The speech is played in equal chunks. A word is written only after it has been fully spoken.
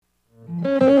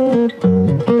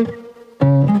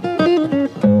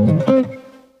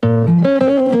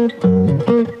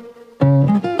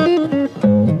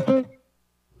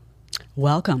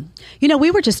Welcome. You know, we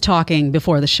were just talking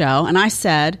before the show, and I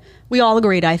said, we all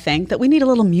agreed, I think, that we need a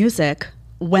little music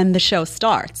when the show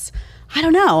starts. I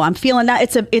don't know. I'm feeling that.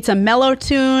 It's a mellow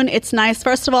tune. It's nice.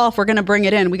 First of all, if we're going to bring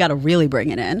it in, we got to really bring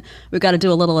it in. We got to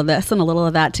do a little of this and a little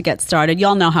of that to get started.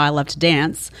 Y'all know how I love to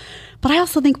dance. But I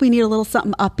also think we need a little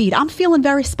something upbeat. I'm feeling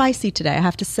very spicy today, I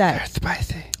have to say. Very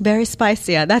spicy. Very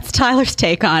spicy. Yeah, that's Tyler's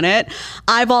take on it.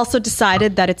 I've also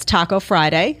decided that it's Taco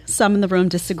Friday. Some in the room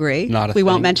disagree. We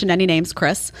won't mention any names,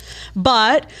 Chris.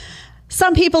 But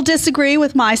some people disagree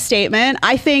with my statement.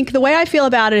 I think the way I feel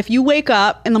about it, if you wake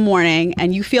up in the morning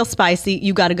and you feel spicy,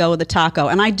 you got to go with a taco.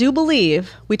 And I do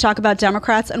believe we talk about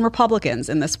Democrats and Republicans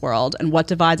in this world and what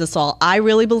divides us all. I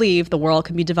really believe the world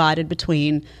can be divided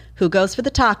between who goes for the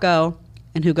taco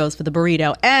and who goes for the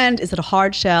burrito. And is it a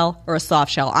hard shell or a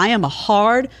soft shell? I am a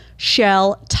hard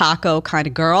shell taco kind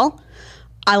of girl.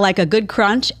 I like a good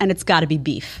crunch, and it's got to be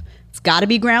beef. It's got to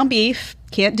be ground beef.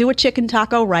 Can't do a chicken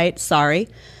taco right. Sorry.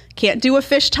 Can't do a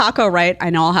fish taco right. I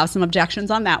know I'll have some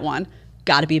objections on that one.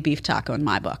 Got to be a beef taco in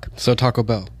my book. So Taco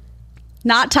Bell.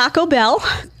 Not Taco Bell.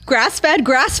 Grass-fed,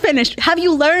 grass-finished. Have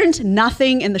you learned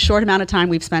nothing in the short amount of time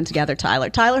we've spent together, Tyler?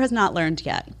 Tyler has not learned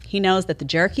yet. He knows that the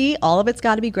jerky, all of it's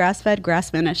got to be grass-fed,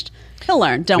 grass-finished. He'll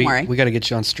learn. Don't worry. We got to get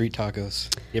you on street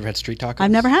tacos. You ever had street tacos?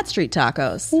 I've never had street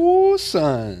tacos. Oh,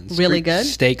 son. Really good?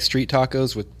 Steak street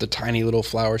tacos with the tiny little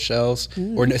flour shells.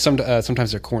 Or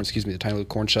sometimes they're corn, the tiny little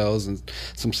corn shells and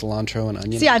some cilantro and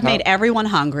onion. See, I've made everyone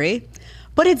hungry.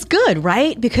 But it's good,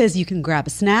 right? Because you can grab a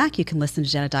snack. You can listen to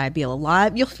Jedediah Bila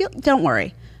live. Don't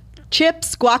worry.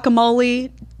 Chips,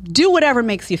 guacamole, do whatever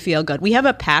makes you feel good. We have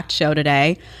a packed show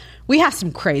today. We have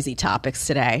some crazy topics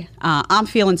today. I'm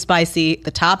feeling spicy.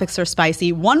 The topics are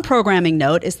spicy. One programming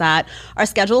note is that our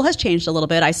schedule has changed a little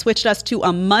bit. I switched us to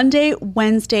a Monday,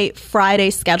 Wednesday, Friday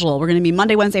schedule. We're going to be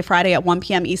Monday, Wednesday, Friday at 1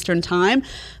 p.m. Eastern time.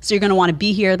 So you're going to want to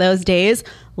be here those days.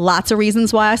 Lots of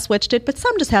reasons why I switched it, but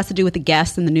some just has to do with the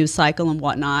guests and the news cycle and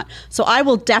whatnot. So I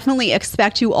will definitely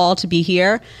expect you all to be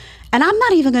here. And I'm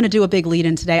not even going to do a big lead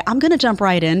in today. I'm going to jump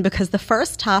right in because the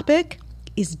first topic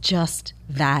is just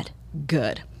that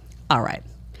good. All right.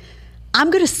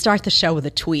 I'm going to start the show with a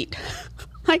tweet.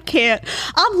 I can't.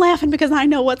 I'm laughing because I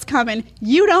know what's coming.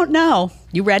 You don't know.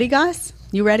 You ready, guys?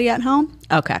 You ready at home?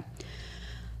 Okay.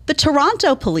 The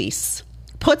Toronto police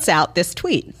puts out this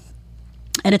tweet,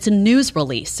 and it's a news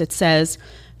release. It says,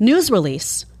 news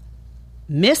release,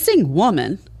 missing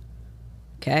woman.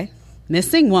 Okay.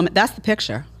 Missing woman. That's the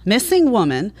picture. Missing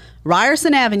woman,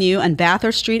 Ryerson Avenue and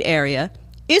Bathurst Street area,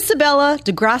 Isabella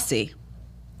DeGrassi,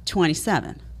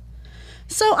 27.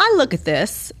 So I look at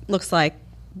this. Looks like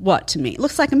what to me?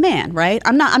 Looks like a man, right?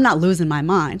 I'm not losing my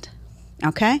mind.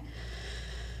 Okay?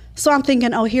 So I'm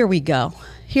thinking, oh, here we go.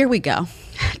 Here we go.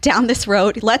 Down this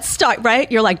road. Let's start,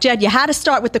 right? You're like, Jed, you had to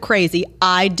start with the crazy.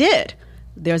 I did.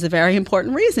 There's a very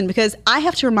important reason because I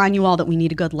have to remind you all that we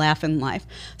need a good laugh in life.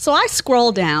 So I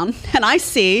scroll down and I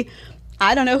see,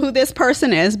 I don't know who this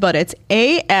person is, but it's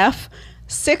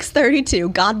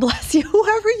AF632. God bless you,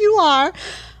 whoever you are.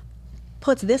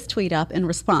 Puts this tweet up in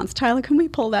response. Tyler, can we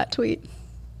pull that tweet?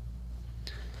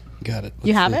 Got it.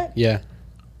 You have it? Yeah.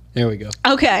 There we go.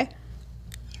 Okay.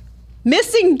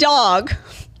 Missing dog.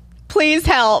 Please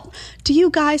help. Do you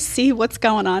guys see what's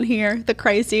going on here? The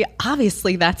crazy.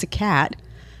 Obviously, that's a cat.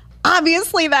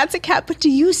 Obviously, that's a cat. But do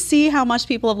you see how much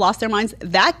people have lost their minds?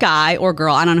 That guy or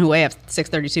girl, I don't know who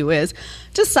AF632 is,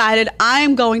 decided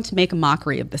I'm going to make a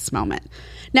mockery of this moment.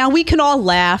 Now, we can all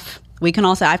laugh. We can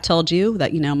all say, I've told you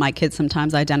that, my kid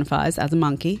sometimes identifies as a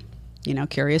monkey,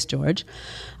 Curious George.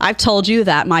 I've told you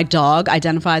that my dog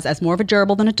identifies as more of a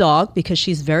gerbil than a dog because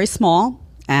she's very small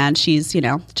and she's,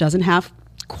 doesn't have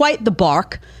quite the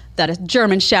bark that a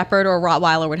German Shepherd or a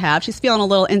Rottweiler would have. She's feeling a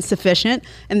little insufficient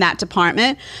in that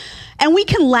department. And we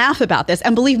can laugh about this.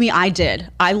 And believe me, I did.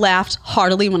 I laughed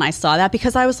heartily when I saw that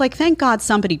because I was like, thank God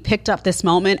somebody picked up this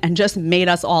moment and just made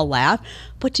us all laugh.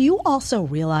 But do you also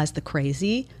realize the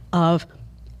crazy of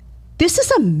this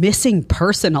is a missing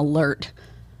person alert?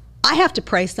 I have to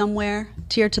pray somewhere,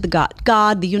 tear to the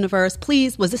God, the universe,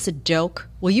 please, was this a joke?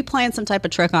 Were you playing some type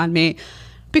of trick on me?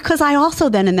 Because I also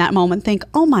then in that moment think,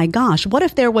 oh my gosh, what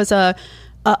if there was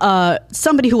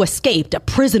somebody who escaped, a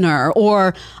prisoner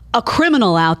or a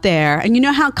criminal out there? And you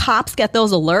know how cops get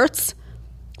those alerts?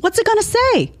 What's it going to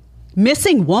say?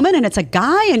 Missing woman, and it's a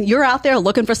guy, and you're out there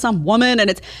looking for some woman, and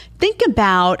it's, think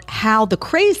about how the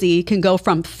crazy can go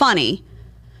from funny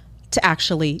to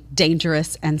actually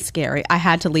dangerous and scary. I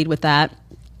had to lead with that.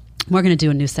 We're going to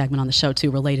do a new segment on the show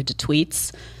too related to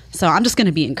tweets. So I'm just going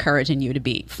to be encouraging you to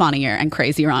be funnier and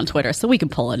crazier on Twitter so we can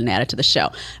pull it and add it to the show.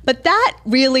 But that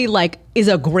really is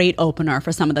a great opener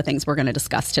for some of the things we're going to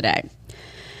discuss today.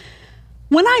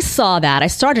 When I saw that, I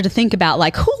started to think about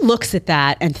who looks at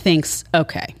that and thinks,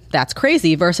 okay, that's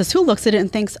crazy, versus who looks at it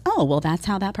and thinks, oh, well, that's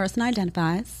how that person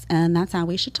identifies and that's how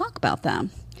we should talk about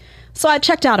them. So I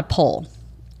checked out a poll,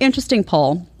 interesting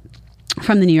poll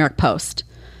from the New York Post.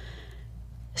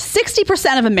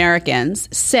 60% of Americans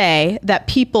say that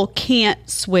people can't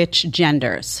switch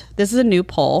genders. This is a new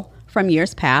poll from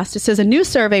years past. It says a new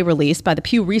survey released by the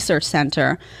Pew Research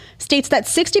Center states that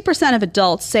 60% of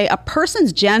adults say a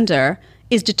person's gender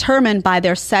is determined by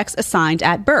their sex assigned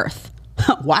at birth.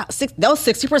 Wow, those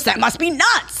 60% must be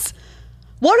nuts.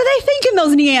 What are they thinking,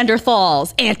 those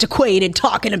Neanderthals? Antiquated,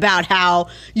 talking about how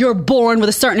you're born with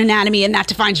a certain anatomy and that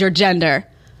defines your gender.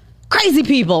 Crazy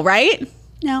people, right?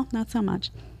 No, not so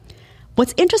much.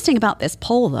 What's interesting about this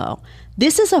poll, though,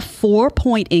 this is a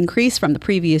 4-point increase from the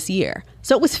previous year.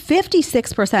 So it was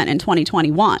 56% in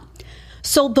 2021.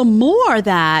 So the more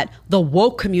that the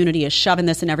woke community is shoving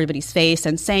this in everybody's face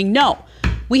and saying, no,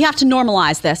 we have to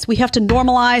normalize this. We have to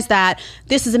normalize that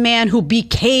this is a man who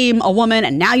became a woman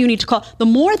and now you need to call. The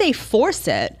more they force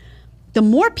it, the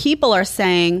more people are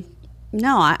saying,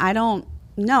 no, I don't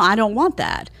want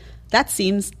that. That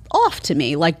seems off to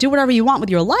me. Do whatever you want with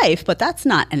your life, but that's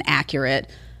not an accurate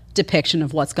depiction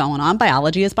of what's going on.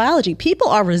 Biology is biology. People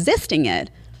are resisting it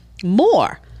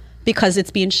more because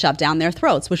it's being shoved down their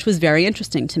throats, which was very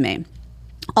interesting to me.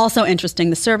 Also interesting,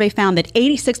 the survey found that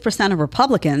 86% of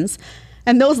Republicans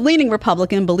and those leaning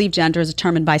Republican believe gender is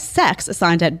determined by sex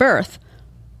assigned at birth,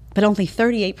 but only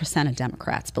 38% of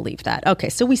Democrats believe that. Okay,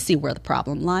 so we see where the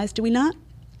problem lies, do we not?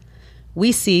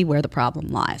 We see where the problem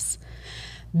lies.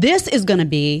 This is going to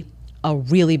be a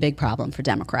really big problem for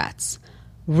Democrats.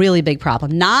 Really big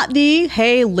problem. Not the,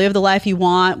 hey, live the life you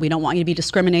want. We don't want you to be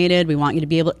discriminated. We want you to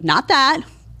be able to, not that.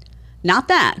 Not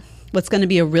that. What's going to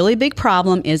be a really big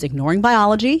problem is ignoring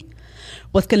biology.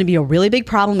 What's going to be a really big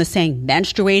problem is saying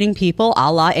menstruating people,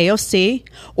 a la AOC,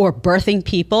 or birthing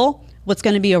people. What's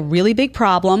going to be a really big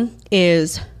problem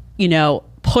is,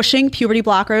 pushing puberty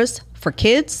blockers for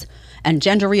kids and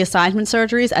gender reassignment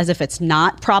surgeries as if it's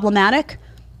not problematic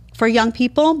for young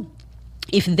people.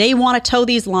 If they want to toe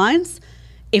these lines,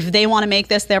 if they want to make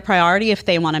this their priority, if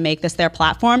they want to make this their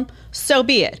platform, so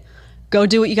be it. Go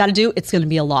do what you got to do. It's going to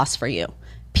be a loss for you.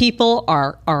 People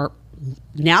are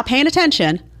now paying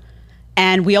attention,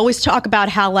 and we always talk about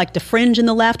how the fringe in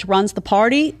the left runs the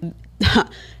party,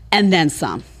 and then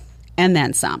some, and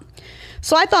then some.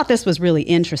 So I thought this was really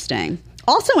interesting.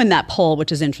 Also in that poll,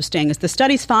 which is interesting, is the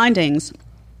study's findings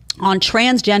on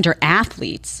transgender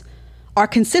athletes are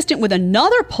consistent with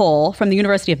another poll from the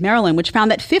University of Maryland, which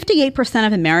found that 58%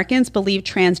 of Americans believe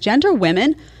transgender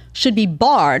women should be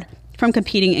barred from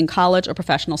competing in college or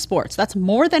professional sports. That's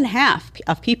more than half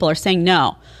of people are saying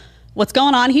no. What's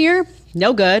going on here?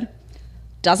 No good.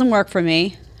 Doesn't work for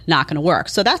me. Not going to work.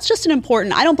 So that's just an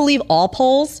important, I don't believe all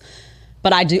polls,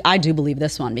 but I do believe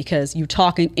this one, because you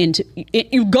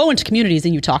go into communities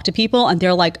and you talk to people and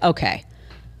they're like, okay,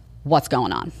 what's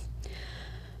going on?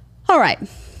 All right.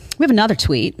 We have another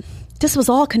tweet. This was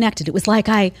all connected. It was like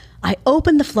I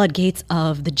opened the floodgates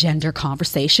of the gender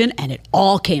conversation and it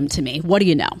all came to me. What do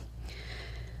you know?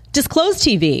 Disclosed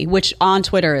TV, which on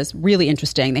Twitter is really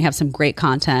interesting. They have some great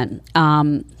content.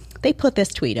 They put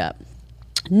this tweet up.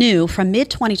 New from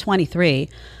mid-2023,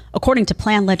 according to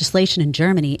planned legislation in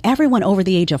Germany, everyone over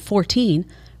the age of 14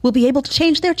 will be able to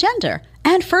change their gender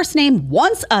and first name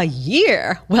once a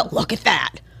year. Well, look at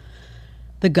that.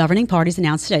 The governing parties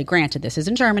announced today, granted, this is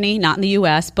in Germany, not in the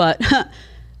U.S., but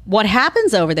what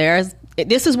happens over there is,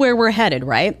 this is where we're headed,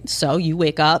 right? So you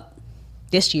wake up,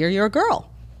 this year you're a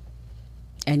girl,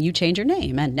 and you change your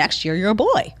name, and next year you're a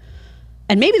boy.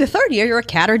 And maybe the third year you're a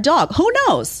cat or dog. Who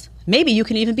knows? Maybe you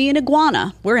can even be an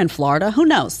iguana. We're in Florida. Who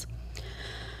knows?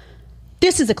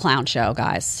 This is a clown show,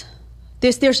 guys.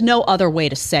 There's no other way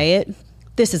to say it.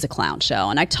 This is a clown show.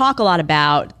 And I talk a lot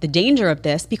about the danger of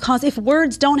this, because if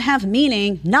words don't have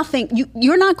meaning,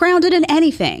 you're not grounded in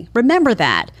anything. Remember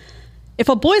that. If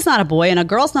a boy's not a boy and a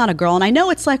girl's not a girl, and I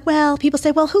know it's like, well, people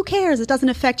say, well, who cares? It doesn't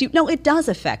affect you. No, it does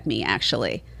affect me,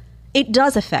 actually. It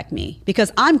does affect me,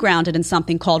 because I'm grounded in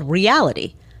something called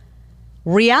reality.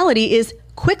 Reality is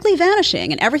quickly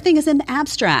vanishing and everything is in the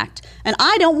abstract. And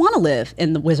I don't want to live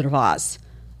in the Wizard of Oz.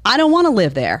 I don't want to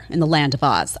live there in the land of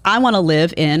Oz. I want to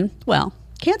live in, well,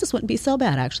 Kansas wouldn't be so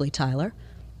bad, actually, Tyler.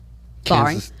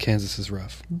 Kansas is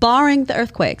rough. Barring the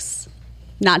earthquakes.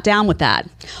 Not down with that.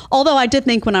 Although I did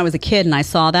think when I was a kid and I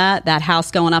saw that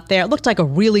house going up there, it looked like a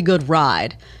really good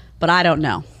ride. but I don't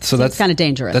know. So that's kind of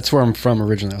dangerous. That's where I'm from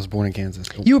originally. I was born in Kansas.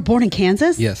 You were born in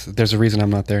Kansas? Yes. There's a reason I'm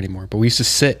not there anymore. But we used to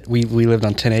sit. We lived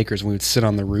on 10 acres, and we would sit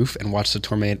on the roof and watch the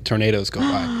tornadoes go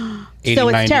by. 80, so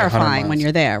it's 90, terrifying when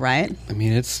you're there, right? I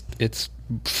mean, it's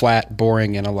flat,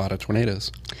 boring, and a lot of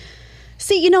tornadoes.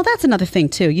 See, that's another thing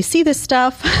too. You see this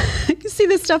stuff. You see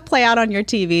this stuff play out on your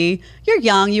TV. You're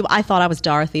young. I thought I was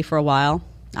Dorothy for a while.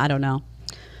 I don't know.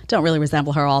 Don't really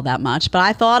resemble her all that much, but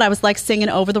I thought I was like singing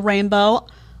Over the Rainbow.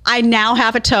 I now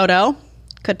have a Toto.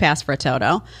 Could pass for a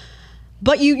Toto.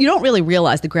 But you don't really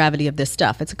realize the gravity of this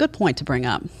stuff. It's a good point to bring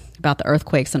up about the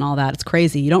earthquakes and all that. It's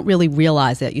crazy. You don't really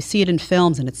realize it. You see it in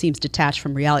films and it seems detached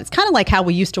from reality. It's kind of like how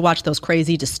we used to watch those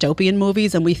crazy dystopian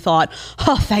movies and we thought,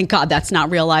 oh, thank God that's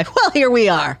not real life. Well, here we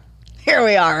are. Here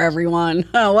we are, everyone.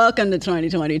 Oh, welcome to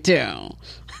 2022.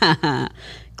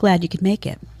 Glad you could make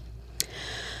it.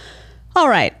 All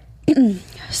right.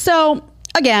 So,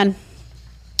 again,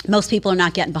 most people are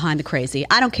not getting behind the crazy.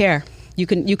 I don't care. You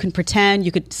can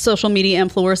pretend, social media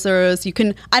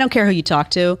influencers, I don't care who you talk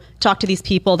to these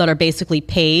people that are basically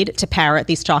paid to parrot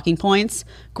these talking points.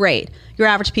 Great. Your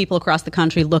average people across the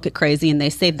country look at crazy and they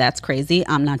say, that's crazy.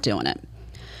 I'm not doing it.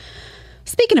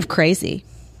 Speaking of crazy,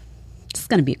 it's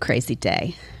going to be a crazy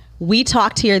day. We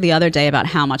talked here the other day about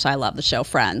how much I love the show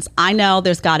Friends. I know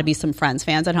there's got to be some Friends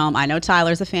fans at home. I know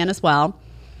Tyler's a fan as well.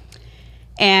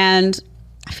 And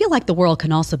I feel like the world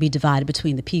can also be divided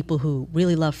between the people who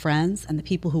really love Friends and the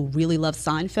people who really love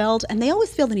Seinfeld. And they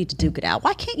always feel the need to duke it out.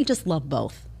 Why can't you just love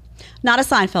both? Not a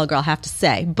Seinfeld girl, I have to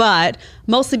say, but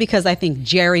mostly because I think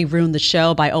Jerry ruined the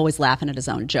show by always laughing at his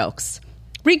own jokes.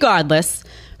 Regardless,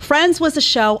 Friends was a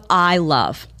show I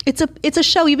love. It's a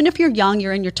show, even if you're young,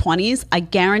 you're in your 20s, I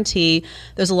guarantee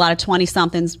there's a lot of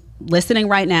 20-somethings listening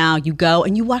right now. You go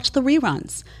and you watch the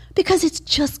reruns because it's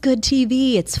just good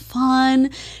TV. It's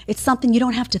fun. It's something you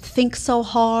don't have to think so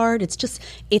hard.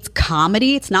 It's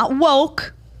comedy. It's not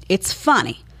woke. It's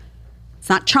funny. It's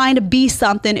not trying to be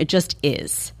something. It just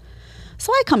is.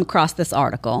 So I come across this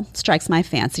article, strikes my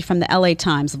fancy, from the LA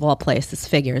Times of all places,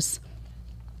 figures.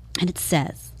 And it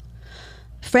says,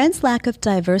 Friends' lack of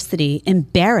diversity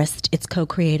embarrassed its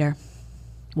co-creator.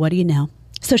 What do you know?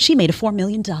 So she made a $4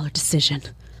 million decision.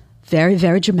 Very,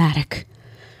 very dramatic.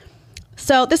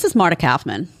 So this is Marta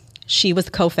Kaufman. She was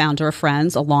the co-founder of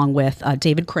Friends along with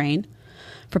David Crane,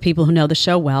 for people who know the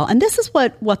show well. And this is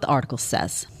what the article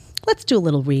says. Let's do a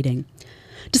little reading.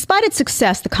 Despite its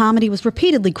success, the comedy was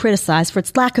repeatedly criticized for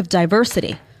its lack of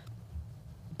diversity.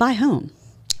 By whom?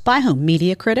 By whom?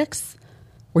 Media critics?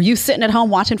 Were you sitting at home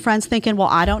watching Friends thinking, well,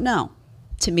 I don't know.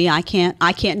 To me, I can't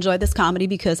enjoy this comedy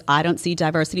because I don't see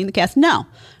diversity in the cast. No,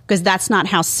 because that's not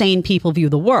how sane people view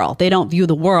the world. They don't view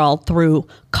the world through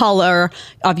color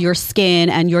of your skin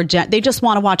and your they just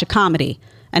want to watch a comedy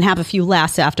and have a few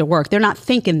laughs after work. They're not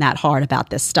thinking that hard about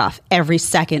this stuff every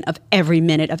second of every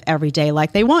minute of every day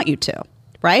like they want you to,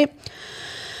 right?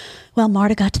 Well,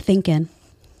 Marta got to thinking.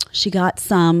 She got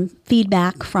some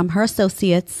feedback from her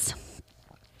associates.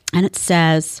 And it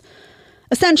says,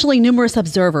 essentially, numerous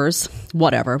observers,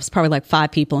 whatever, it was probably like 5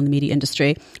 people in the media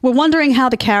industry, were wondering how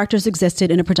the characters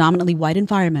existed in a predominantly white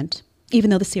environment, even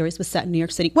though the series was set in New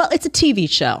York City. Well, it's a TV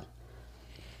show.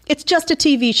 It's just a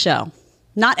TV show.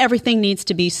 Not everything needs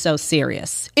to be so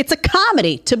serious. It's a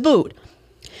comedy to boot.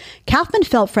 Kaufman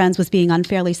felt Friends was being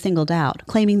unfairly singled out,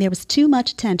 claiming there was too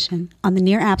much attention on the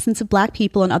near absence of Black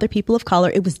people and other people of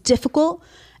color. It was difficult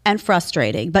and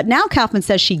frustrating. But now Kaufman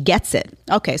says she gets it.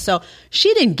 Okay, so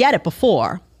she didn't get it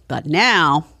before, but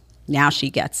now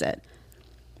she gets it.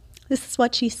 This is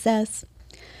what she says.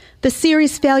 The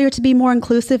series' failure to be more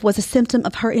inclusive was a symptom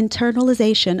of her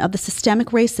internalization of the systemic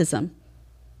racism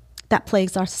that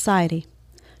plagues our society.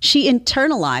 She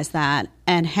internalized that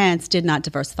and hence did not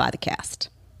diversify the cast.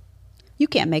 You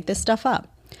can't make this stuff up.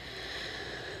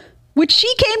 Which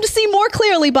she came to see more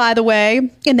clearly, by the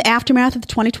way, in the aftermath of the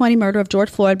 2020 murder of George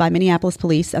Floyd by Minneapolis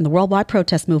police and the worldwide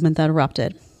protest movement that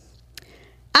erupted.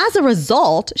 As a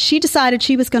result, she decided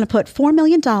she was going to put $4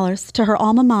 million to her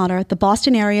alma mater, the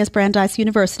Boston area's Brandeis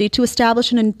University, to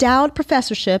establish an endowed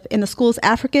professorship in the school's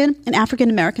African and African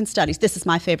American studies. This is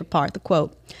my favorite part, the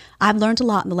quote. I've learned a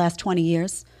lot in the last 20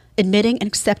 years. Admitting and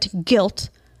accepting guilt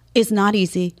is not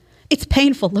easy. It's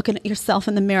painful looking at yourself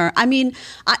in the mirror. I mean,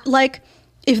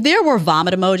 if there were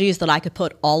vomit emojis that I could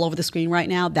put all over the screen right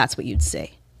now, that's what you'd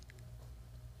see.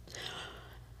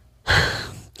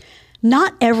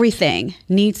 Not everything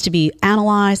needs to be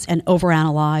analyzed and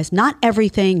overanalyzed. Not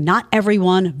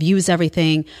everyone views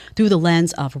everything through the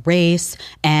lens of race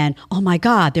and, oh my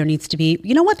God, there needs to be,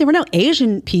 you know what? There were no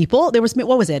Asian people. There was,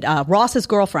 what was it? Ross's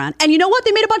girlfriend. And you know what?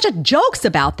 They made a bunch of jokes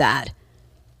about that.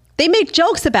 They made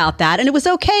jokes about that, and it was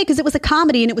okay because it was a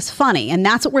comedy and it was funny, and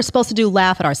that's what we're supposed to do,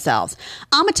 laugh at ourselves.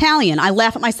 I'm Italian. I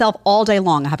laugh at myself all day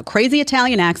long. I have a crazy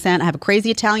Italian accent. I have a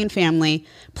crazy Italian family.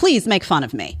 Please make fun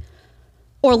of me,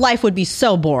 or life would be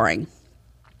so boring.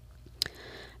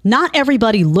 Not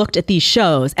everybody looked at these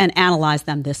shows and analyzed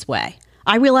them this way.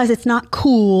 I realize it's not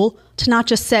cool to not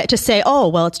just say, oh,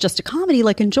 well, it's just a comedy,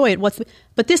 like enjoy it.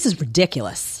 But this is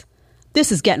ridiculous.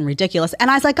 This is getting ridiculous. And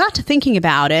as I got to thinking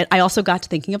about it, I also got to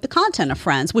thinking of the content of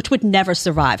Friends, which would never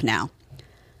survive now.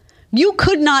 You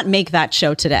could not make that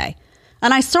show today.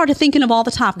 And I started thinking of all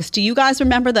the topics. Do you guys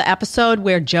remember the episode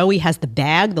where Joey has the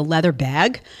bag, the leather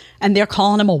bag, and they're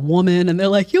calling him a woman, and they're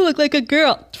like, you look like a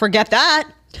girl. Forget that.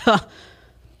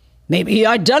 Maybe he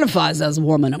identifies as a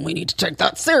woman, and we need to take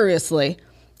that seriously.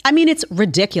 I mean, it's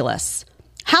ridiculous.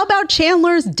 How about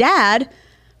Chandler's dad,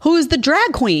 who's the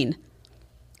drag queen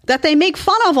that they make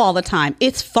fun of all the time?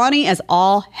 It's funny as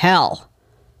all hell.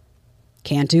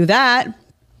 Can't do that.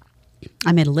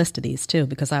 I made a list of these too,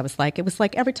 because it was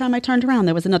like every time I turned around,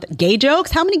 there was another. Gay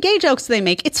jokes? How many gay jokes do they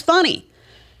make? It's funny.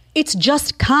 It's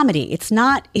just comedy. It's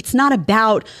not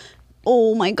about,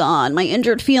 oh my God, my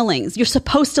injured feelings. You're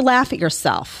supposed to laugh at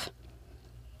yourself.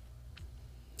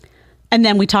 And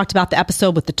then we talked about the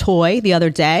episode with the toy the other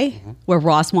day, where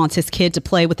Ross wants his kid to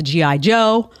play with the G.I.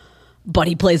 Joe, but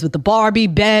he plays with the Barbie,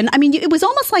 Ben. I mean, it was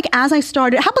almost like as I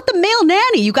started, how about the male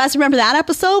nanny? You guys remember that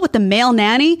episode with the male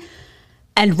nanny?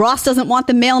 And Ross doesn't want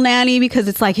the male nanny because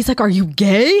he's like, are you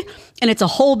gay? And it's a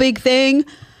whole big thing.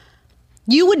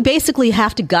 You would basically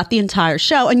have to gut the entire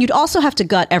show, and you'd also have to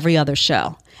gut every other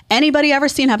show. Anybody ever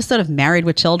seen an episode of Married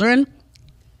with Children?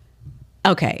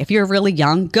 Okay, if you're really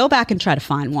young, go back and try to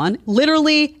find one.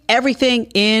 Literally everything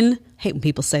in... I hate when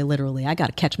people say literally. I got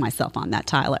to catch myself on that,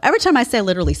 Tyler. Every time I say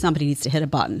literally, somebody needs to hit a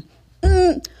button.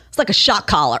 It's like a shock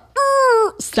collar.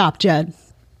 Stop, Jed.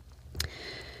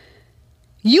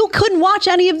 You couldn't watch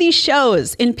any of these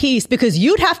shows in peace because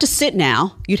you'd have to sit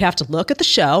now. You'd have to look at the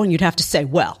show and you'd have to say,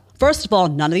 well, first of all,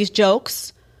 none of these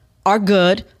jokes are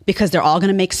good because they're all going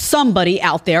to make somebody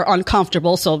out there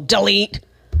uncomfortable, so delete.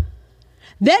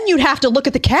 Then you'd have to look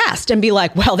at the cast and be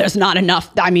like, well, there's not enough.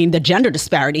 I mean, the gender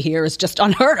disparity here is just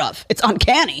unheard of. It's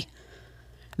uncanny.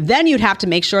 Then you'd have to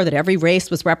make sure that every race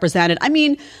was represented. I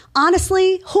mean,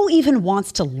 honestly, who even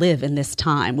wants to live in this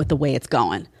time with the way it's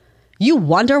going? You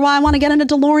wonder why I want to get in a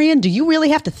DeLorean? Do you really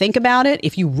have to think about it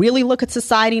if you really look at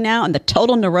society now and the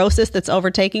total neurosis that's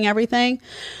overtaking everything?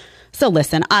 So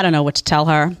listen, I don't know what to tell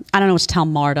her. I don't know what to tell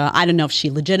Marta. I don't know if she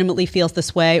legitimately feels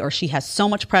this way or she has so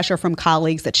much pressure from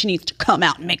colleagues that she needs to come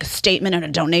out and make a statement and a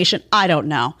donation. I don't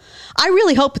know. I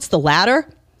really hope it's the latter,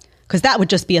 because that would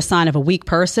just be a sign of a weak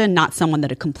person, not someone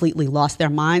that had completely lost their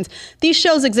minds. These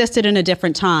shows existed in a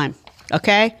different time,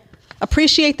 okay?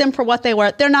 Appreciate them for what they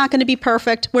were. They're not going to be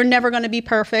perfect. We're never going to be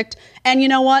perfect. And you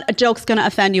know what? A joke's going to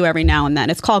offend you every now and then.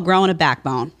 It's called growing a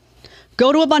backbone.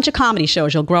 Go to a bunch of comedy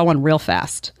shows. You'll grow one real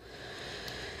fast.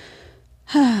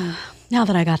 Now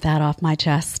that I got that off my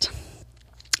chest,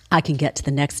 I can get to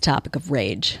the next topic of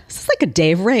rage. This is like a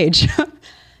day of rage.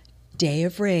 Day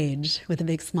of rage with a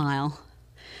big smile.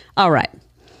 All right.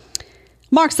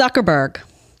 Mark Zuckerberg.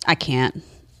 I can't.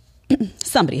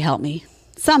 Somebody help me.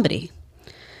 Somebody.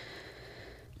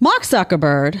 Mark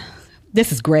Zuckerberg.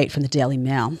 This is great from the Daily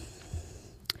Mail.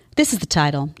 This is the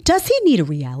title. Does he need a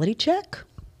reality check?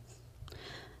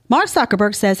 Mark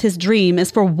Zuckerberg says his dream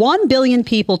is for 1 billion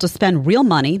people to spend real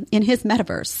money in his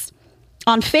metaverse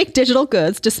on fake digital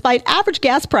goods, despite average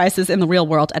gas prices in the real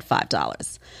world at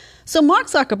 $5. So Mark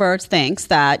Zuckerberg thinks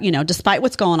that, despite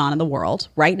what's going on in the world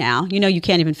right now, you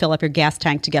can't even fill up your gas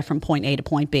tank to get from point A to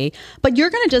point B, but you're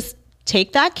going to just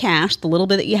take that cash, the little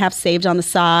bit that you have saved on the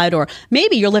side, or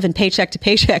maybe you're living paycheck to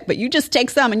paycheck, but you just take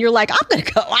some and you're like, I'm going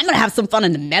to have some fun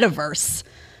in the metaverse.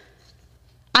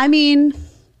 I mean...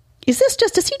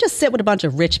 does he just sit with a bunch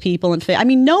of rich people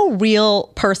and no real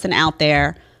person out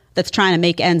there that's trying to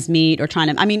make ends meet or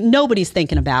nobody's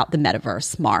thinking about the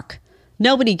metaverse, Mark.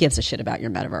 Nobody gives a shit about your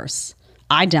metaverse.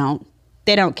 I don't.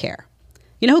 They don't care.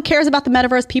 You know who cares about the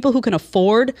metaverse? People who can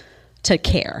afford to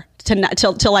care,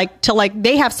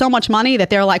 they have so much money that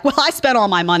they're like, well, I spent all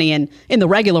my money in the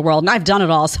regular world and I've done it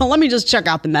all. So let me just check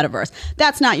out the metaverse.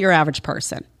 That's not your average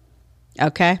person.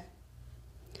 Okay.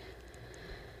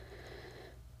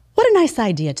 What a nice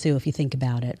idea, too, if you think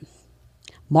about it.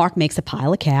 Mark makes a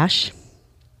pile of cash.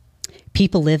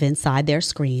 People live inside their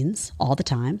screens all the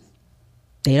time.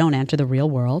 They don't enter the real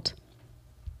world.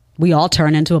 We all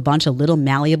turn into a bunch of little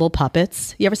malleable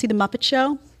puppets. You ever see The Muppet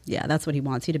Show? Yeah, that's what he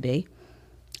wants you to be.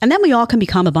 And then we all can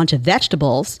become a bunch of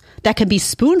vegetables that can be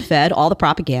spoon-fed all the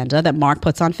propaganda that Mark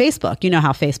puts on Facebook. You know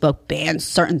how Facebook bans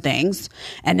certain things,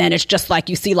 and then it's just like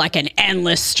you see like an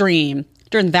endless stream.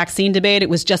 During the vaccine debate, it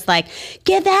was just like,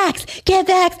 get vax, get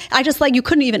vax. I just like, you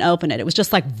couldn't even open it. It was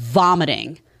just like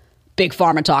vomiting big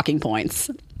pharma talking points.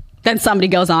 Then somebody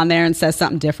goes on there and says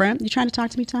something different. You trying to talk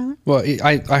to me, Tyler? Well,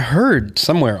 I heard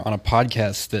somewhere on a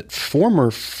podcast that former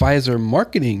Pfizer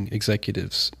marketing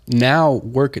executives now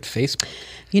work at Facebook.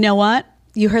 You know what?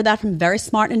 You heard that from a very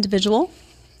smart individual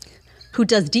who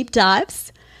does deep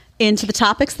dives into the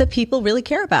topics that people really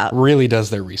care about. Really does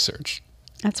their research.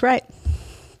 That's right.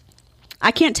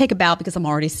 I can't take a bow because I'm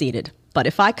already seated. But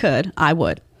if I could, I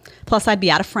would. Plus, I'd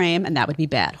be out of frame, and that would be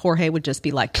bad. Jorge would just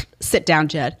be like, sit down,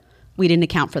 Jed. We didn't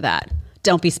account for that.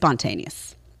 Don't be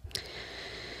spontaneous.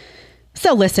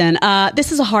 So listen,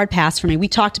 this is a hard pass for me. We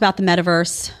talked about the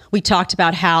metaverse. We talked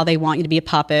about how they want you to be a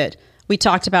puppet. We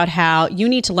talked about how you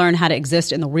need to learn how to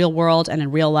exist in the real world and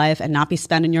in real life and not be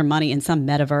spending your money in some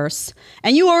metaverse.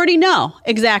 And you already know.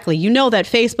 Exactly. You know that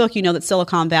Facebook, you know that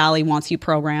Silicon Valley wants you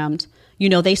programmed. You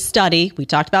know, they study. We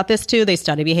talked about this too. They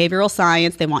study behavioral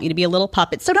science. They want you to be a little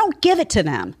puppet. So don't give it to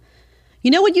them. You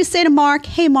know what you say to Mark?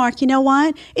 Hey, Mark, you know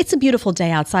what? It's a beautiful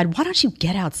day outside. Why don't you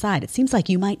get outside? It seems like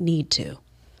you might need to.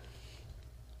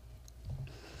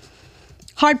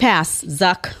 Hard pass,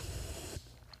 Zuck.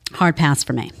 Hard pass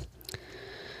for me.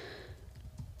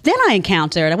 Then I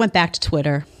went back to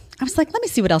Twitter. I was like, let me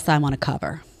see what else I want to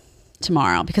cover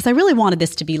tomorrow, because I really wanted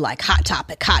this to be like hot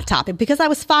topic, because I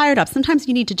was fired up. Sometimes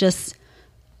you need to just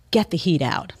get the heat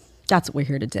out. That's what we're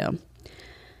here to do.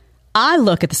 I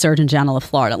look at the Surgeon General of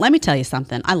Florida. Let me tell you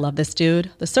something. I love this dude.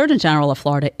 The Surgeon General of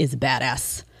Florida is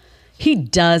badass. He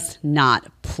does not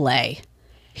play.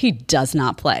 He does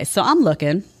not play. So I'm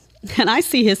looking, and I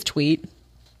see his tweet.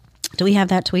 Do we have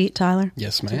that tweet, Tyler?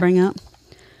 Yes, ma'am. To bring up?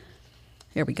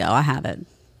 Here we go. I have it.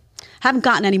 Haven't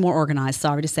gotten any more organized.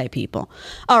 Sorry to say, people.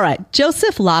 All right.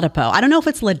 Joseph Ladapo. I don't know if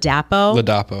it's Ladapo.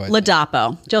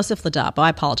 Ladapo. Joseph Ladapo. I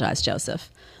apologize, Joseph.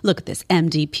 Look at this.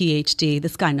 MD, PhD.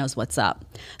 This guy knows what's up.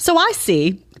 So I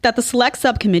see that the Select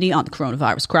Subcommittee on the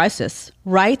Coronavirus Crisis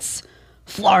writes,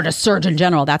 Florida Surgeon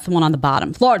General, that's the one on the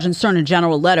bottom. Florida Surgeon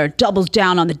General letter doubles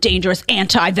down on the dangerous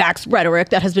anti-vax rhetoric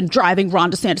that has been driving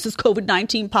Ron DeSantis'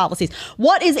 COVID-19 policies.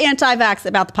 What is anti-vax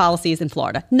about the policies in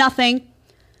Florida? Nothing.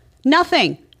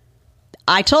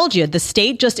 I told you, the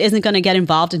state just isn't going to get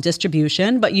involved in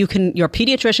distribution, but your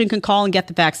pediatrician can call and get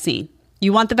the vaccine.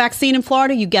 You want the vaccine in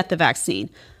Florida, you get the vaccine.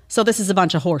 So this is a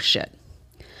bunch of horse shit.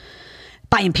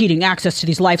 By impeding access to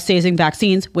these life-saving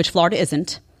vaccines, which Florida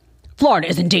isn't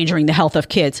endangering the health of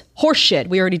kids. Horse shit.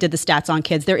 We already did the stats on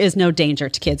kids. There is no danger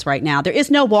to kids right now. There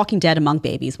is no walking dead among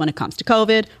babies when it comes to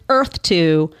COVID. Earth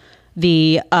to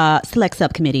the Select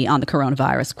Subcommittee on the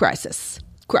Coronavirus Crisis.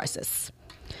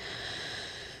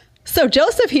 So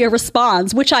Joseph here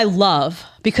responds, which I love,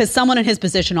 because someone in his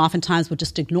position oftentimes would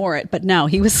just ignore it. But no,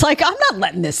 he was like, I'm not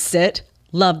letting this sit.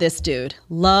 Love this dude.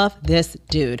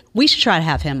 We should try to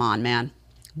have him on, man.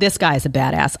 This guy is a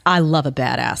badass. I love a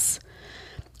badass.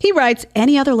 He writes,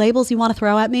 any other labels you want to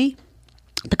throw at me?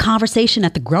 The conversation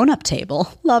at the grown-up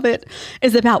table, love it,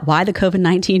 is about why the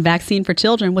COVID-19 vaccine for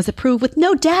children was approved with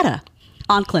no data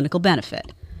on clinical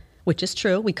benefit. Which is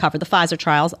true. We cover the Pfizer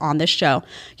trials on this show.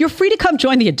 You're free to come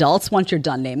join the adults once you're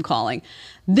done name calling.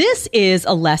 This is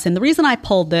a lesson. The reason I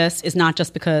pulled this is not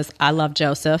just because I love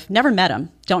Joseph. Never met him.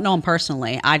 Don't know him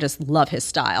personally. I just love his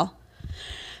style.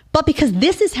 But because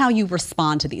this is how you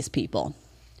respond to these people.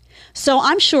 So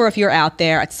I'm sure if you're out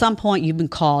there, at some point you've been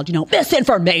called,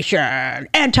 misinformation,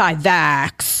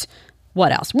 anti-vax,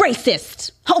 what else?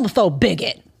 Racist, homophobe,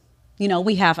 bigot.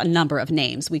 We have a number of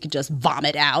names we could just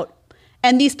vomit out.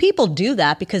 And these people do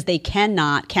that because they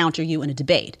cannot counter you in a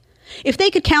debate. If they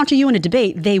could counter you in a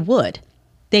debate, they would.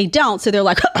 They don't, so they're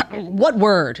like, what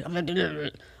word?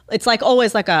 It's like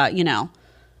always like a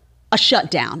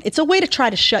shutdown. It's a way to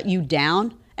try to shut you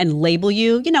down and label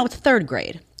you. It's third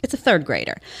grade. It's a third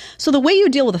grader. So the way you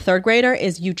deal with a third grader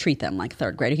is you treat them like a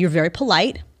third grader. You're very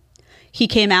polite. He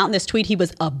came out in this tweet. He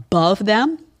was above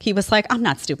them. He was like, I'm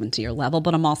not stooping to your level,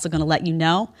 but I'm also going to let you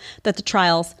know that the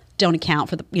trials don't account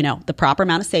for the proper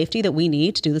amount of safety that we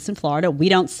need to do this in Florida. We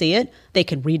don't see it. They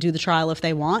can redo the trial if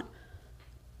they want.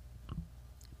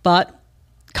 But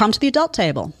come to the adult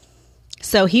table.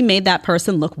 So he made that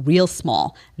person look real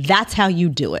small. That's how you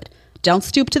do it. Don't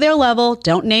stoop to their level.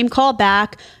 Don't name call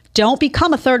back. Don't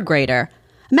become a third grader.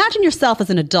 Imagine yourself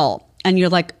as an adult and you're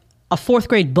like a fourth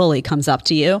grade bully comes up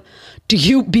to you. Do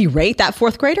you berate that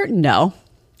fourth grader? No,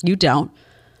 you don't.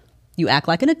 You act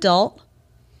like an adult.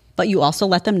 But you also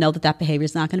let them know that behavior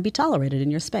is not going to be tolerated in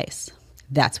your space.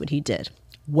 That's what he did.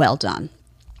 Well done.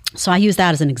 So I use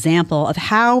that as an example of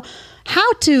how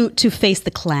to face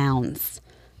the clowns,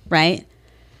 right?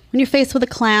 When you're faced with a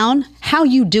clown, how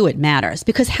you do it matters.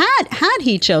 Because had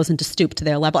he chosen to stoop to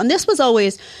their level, and this was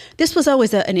always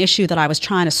an issue that I was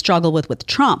trying to struggle with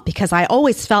Trump, because I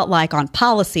always felt like on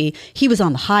policy he was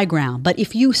on the high ground. But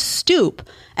if you stoop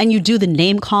and you do the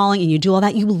name calling and you do all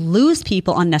that, you lose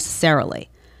people unnecessarily.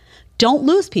 Don't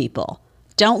lose people.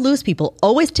 Don't lose people.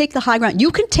 Always take the high ground.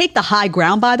 You can take the high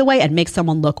ground, by the way, and make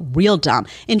someone look real dumb.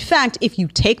 In fact, if you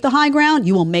take the high ground,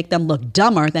 you will make them look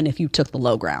dumber than if you took the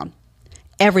low ground.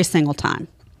 Every single time.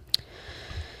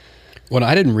 Well,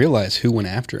 I didn't realize who went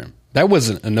after him. That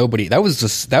wasn't a nobody. That was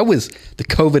the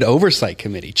COVID Oversight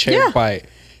Committee chaired by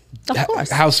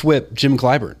House Whip Jim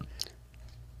Clyburn.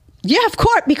 Yeah, of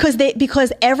course,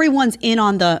 because everyone's in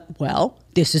on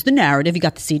this is the narrative. You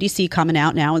got the CDC coming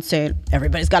out now and saying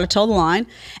everybody's got to toe the line.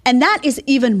 And that is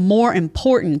even more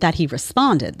important that he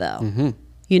responded, though. Mm-hmm.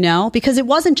 You know, because it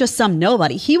wasn't just some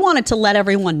nobody. He wanted to let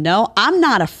everyone know, I'm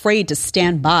not afraid to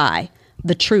stand by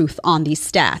the truth on these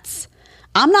stats.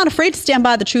 I'm not afraid to stand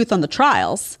by the truth on the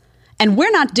trials. And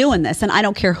we're not doing this. And I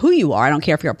don't care who you are. I don't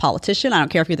care if you're a politician. I don't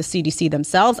care if you're the CDC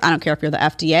themselves. I don't care if you're the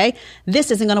FDA. This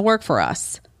isn't going to work for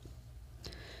us.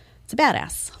 It's a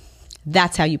badass.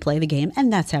 That's how you play the game,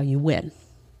 and that's how you win.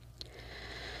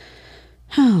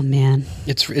 Oh, man.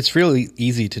 It's really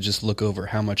easy to just look over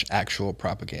how much actual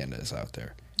propaganda is out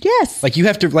there. Yes. Like you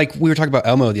have to, like we were talking about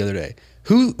Elmo the other day.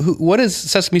 What does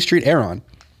Sesame Street air on?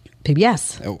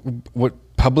 PBS. What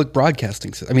public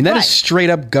broadcasting system? I mean, that is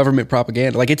straight up government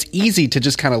propaganda. Like it's easy to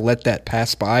just kind of let that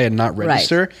pass by and not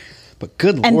register. Right. But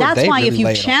good Lord, and that's why really if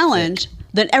you challenge,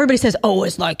 then everybody says, "Oh,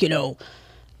 it's like, you know."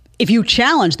 If you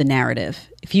challenge the narrative,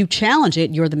 if you challenge it,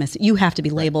 you're the you have to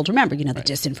be labeled. Remember, you know, the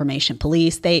disinformation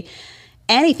police. It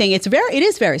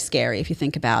is very scary if you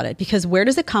think about it, because where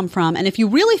does it come from? And if you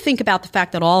really think about the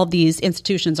fact that all of these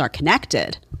institutions are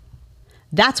connected,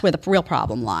 that's where the real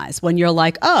problem lies. When you're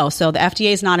like, oh, so the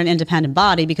FDA is not an independent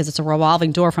body because it's a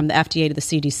revolving door from the FDA to the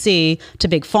CDC to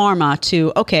Big Pharma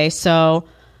to, okay, so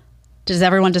does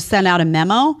everyone just send out a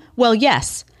memo? Well,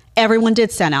 yes. Everyone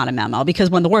did send out a memo, because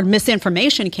when the word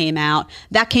misinformation came out,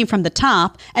 that came from the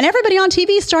top, and everybody on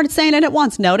TV started saying it at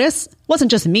once. Notice, it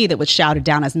wasn't just me that was shouted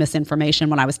down as misinformation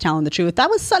when I was telling the truth. I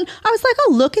was like,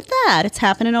 oh, look at that. It's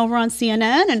happening over on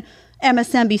CNN and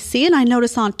MSNBC, and I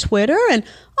notice on Twitter, and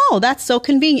oh, that's so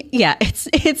convenient. Yeah,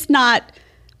 it's not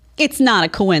a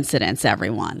coincidence,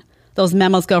 everyone. Those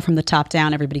memos go from the top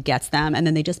down, everybody gets them, and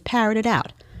then they just parrot it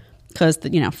out. Because,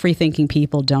 free-thinking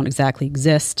people don't exactly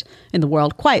exist in the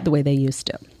world quite the way they used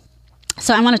to.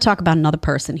 So I want to talk about another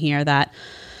person here that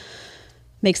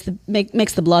makes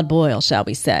the blood boil, shall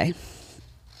we say.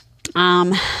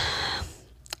 We're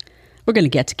going to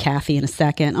get to Kathy in a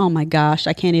second. Oh, my gosh.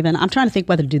 I'm trying to think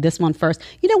whether to do this one first.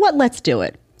 You know what? Let's do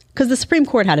it. Because the Supreme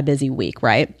Court had a busy week,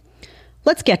 right?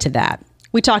 Let's get to that.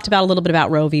 We talked about a little bit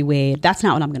about Roe v. Wade. That's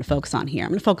not what I'm going to focus on here. I'm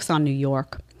going to focus on New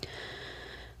York.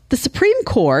 The Supreme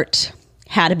Court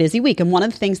had a busy week, and one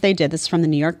of the things they did, this is from the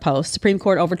New York Post, Supreme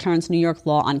Court overturns New York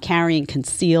law on carrying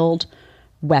concealed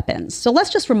weapons. So let's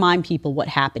just remind people what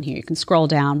happened here. You can scroll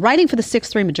down. Writing for the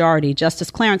 6-3 majority, Justice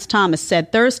Clarence Thomas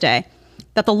said Thursday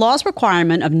that the law's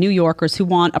requirement of New Yorkers who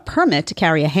want a permit to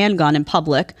carry a handgun in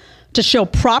public to show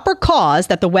proper cause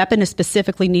that the weapon is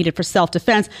specifically needed for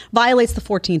self-defense violates the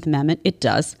 14th Amendment. It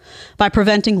does. By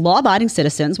preventing law-abiding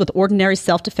citizens with ordinary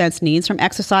self-defense needs from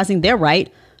exercising their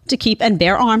right to keep and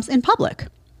bear arms in public.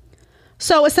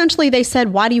 So essentially they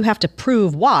said, why do you have to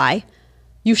prove why?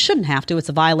 You shouldn't have to. It's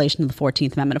a violation of the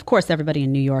 14th Amendment. Of course, everybody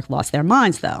in New York lost their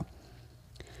minds, though.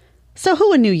 So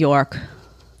who in New York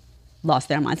lost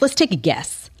their minds? Let's take a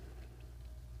guess.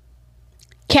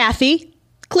 Kathy.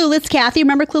 Clueless Kathy.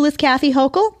 Remember Clueless Kathy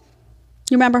Hochul?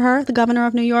 You remember her, the governor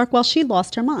of New York? Well, she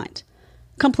lost her mind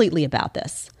completely about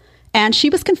this. And she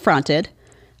was confronted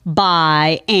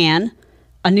by Anne,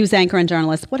 a news anchor and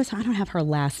journalist. I don't have her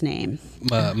last name.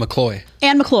 McCloy.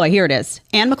 Anne McCloy. Here it is.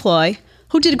 Anne McCloy,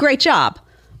 who did a great job,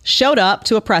 showed up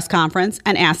to a press conference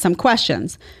and asked some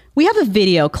questions. We have a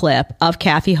video clip of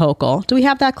Kathy Hochul. Do we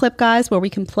have that clip, guys, where we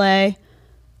can play?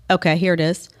 Okay, here it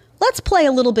is. Let's play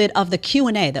a little bit of the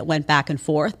Q&A that went back and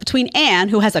forth between Anne,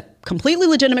 who has a completely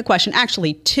legitimate question,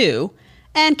 actually two,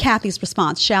 and Kathy's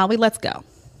response. Shall we? Let's go.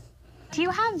 Do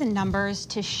you have the numbers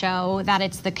to show that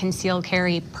it's the concealed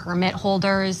carry permit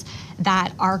holders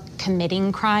that are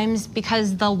committing crimes?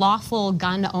 Because the lawful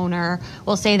gun owner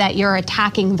will say that you're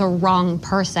attacking the wrong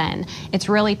person. It's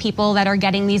really people that are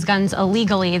getting these guns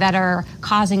illegally that are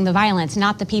causing the violence,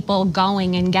 not the people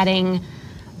going and getting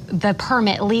the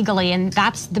permit legally. And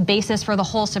that's the basis for the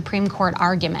whole Supreme Court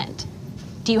argument.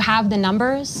 Do you have the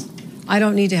numbers? I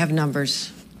don't need to have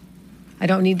numbers. I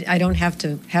don't have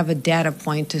to have a data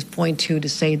point to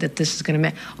say that this is going to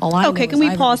make. Okay, can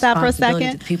we pause that for a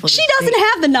second? She doesn't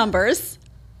have the numbers.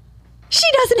 She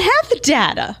doesn't have the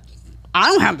data.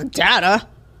 I don't have the data.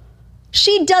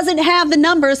 She doesn't have the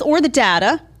numbers or the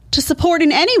data to support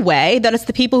in any way that it's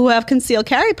the people who have concealed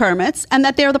carry permits and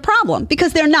that they're the problem,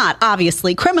 because they're not.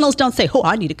 Obviously, criminals don't say, "Oh,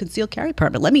 I need a concealed carry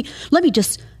permit. Let me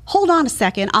just hold on a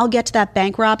second. I'll get to that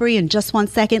bank robbery in just 1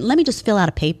 second. Let me just fill out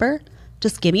a paper.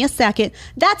 Just give me a second."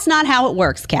 That's not how it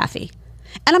works, Kathy.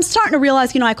 And I'm starting to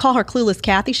realize, I call her clueless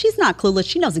Kathy. She's not clueless.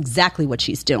 She knows exactly what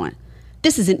she's doing.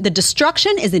 The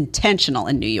destruction is intentional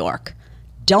in New York.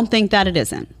 Don't think that it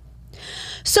isn't.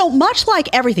 So much like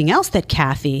everything else that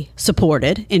Kathy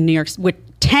supported in New York, with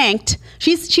tanked,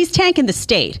 she's tanking the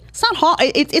state. It's not hard.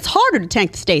 It's harder to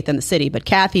tank the state than the city, but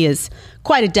Kathy is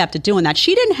quite adept at doing that.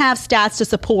 She didn't have stats to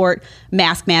support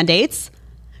mask mandates.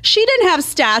 She didn't have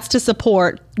stats to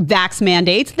support vax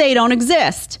mandates. They don't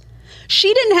exist.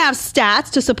 She didn't have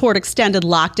stats to support extended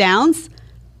lockdowns.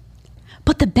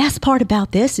 But the best part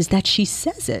about this is that she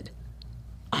says it.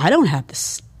 I don't have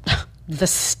the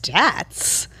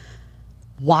stats.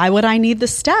 Why would I need the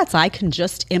stats? I can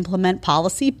just implement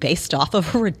policy based off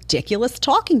of a ridiculous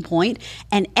talking point,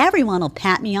 and everyone will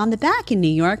pat me on the back in New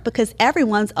York because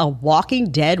everyone's a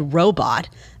walking dead robot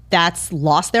that's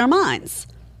lost their minds.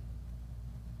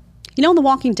 In The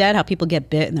Walking Dead, how people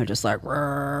get bit and they're just like,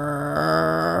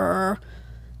 "Rrrr."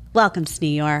 Welcome to New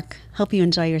York. Hope you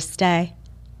enjoy your stay.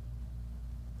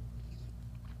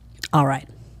 All right.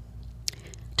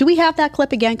 Do we have that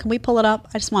clip again? Can we pull it up?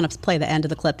 I just want to play the end of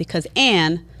the clip because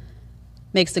Anne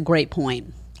makes a great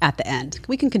point at the end.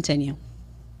 We can continue.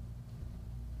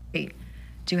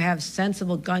 To have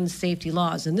sensible gun safety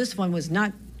laws, and this one was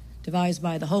not devised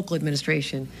by the Hochul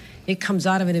administration. It comes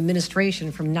out of an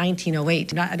administration from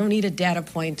 1908. I don't need a data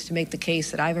point to make the case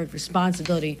that I have a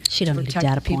responsibility to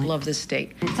protect the people of this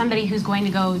state. Somebody who's going to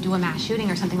go do a mass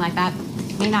shooting or something like that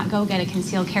may not go get a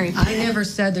concealed carry permit. I never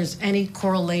said there's any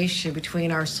correlation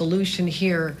between our solution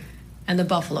here and the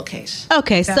Buffalo case.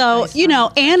 Okay, so,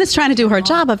 Anne is trying to do her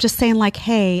job of just saying, like,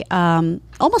 hey,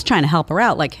 almost trying to help her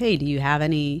out. Like, hey, do you have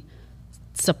any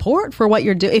support for what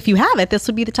you're doing? If you have it, this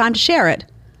would be the time to share it.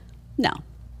 No.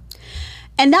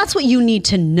 And that's what you need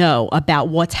to know about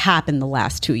what's happened the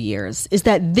last 2 years, is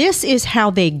that this is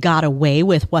how they got away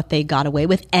with what they got away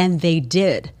with, and they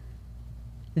did.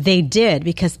 They did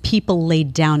because people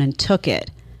laid down and took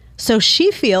it. So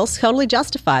she feels totally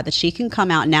justified that she can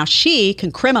come out. Now she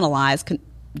can criminalize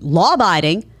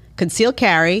law-abiding, concealed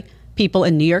carry people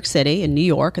in New York City, in New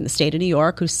York, in the state of New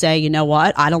York, who say, you know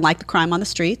what, I don't like the crime on the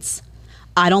streets.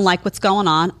 I don't like what's going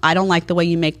on. I don't like the way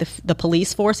you make the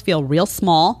police force feel real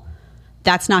small.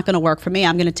 That's not going to work for me.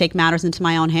 I'm going to take matters into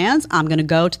my own hands. I'm going to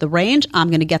go to the range. I'm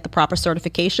going to get the proper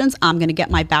certifications. I'm going to get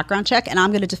my background check, and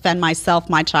I'm going to defend myself,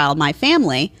 my child, my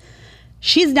family.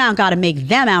 She's now got to make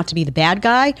them out to be the bad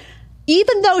guy,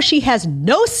 even though she has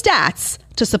no stats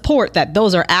to support that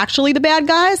those are actually the bad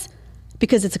guys,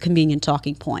 because it's a convenient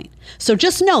talking point. So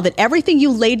just know that everything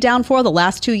you laid down for the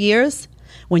last 2 years,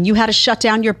 when you had to shut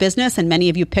down your business and many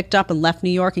of you picked up and left New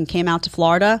York and came out to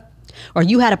Florida, or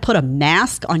you had to put a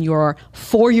mask on your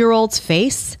 4-year-old's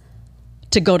face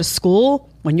to go to school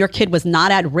when your kid was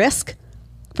not at risk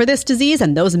for this disease,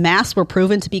 and those masks were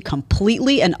proven to be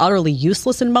completely and utterly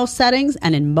useless in most settings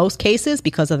and in most cases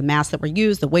because of the masks that were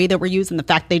used, the way that were used, and the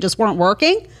fact they just weren't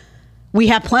working. We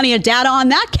have plenty of data on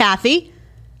that, Kathy.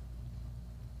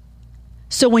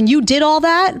 So when you did all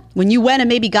that, when you went and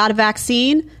maybe got a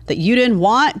vaccine that you didn't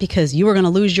want because you were going to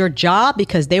lose your job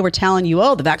because they were telling you,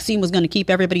 oh, the vaccine was going to keep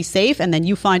everybody safe, and then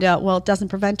you find out, well, it doesn't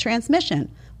prevent transmission.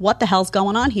 What the hell's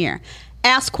going on here?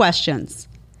 Ask questions.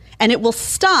 And it will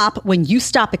stop when you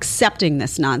stop accepting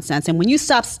this nonsense. And when you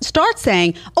start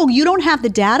saying, oh, you don't have the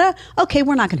data? Okay,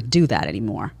 we're not going to do that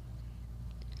anymore.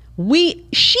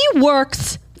 She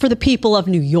works for the people of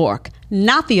New York,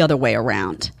 not the other way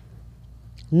around.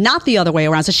 Not the other way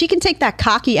around. So she can take that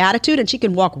cocky attitude and she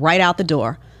can walk right out the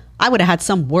door. I would have had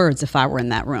some words if I were in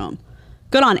that room.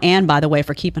 Good on Anne, by the way,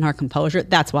 for keeping her composure.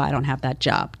 That's why I don't have that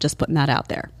job. Just putting that out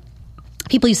there.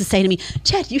 People used to say to me,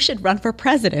 Jed, you should run for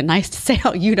president. And I used to say,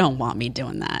 oh, you don't want me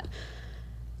doing that.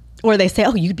 Or they say,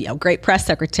 oh, you'd be a great press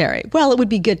secretary. Well, it would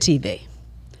be good TV.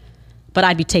 But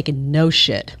I'd be taking no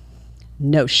shit.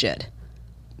 No shit.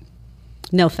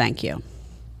 No, thank you.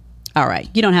 All right.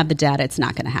 You don't have the data. It's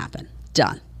not going to happen.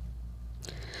 Done.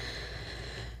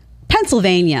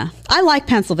 Pennsylvania. I like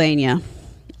Pennsylvania.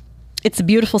 It's a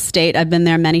beautiful state. I've been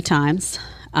there many times.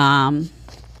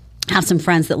 Have some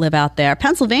friends that live out there.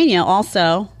 Pennsylvania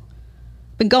also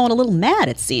been going a little mad,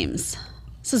 it seems.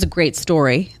 This is a great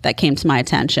story that came to my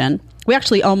attention. We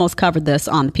actually almost covered this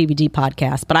on the PBD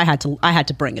podcast, but I had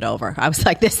to bring it over. I was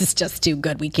like, this is just too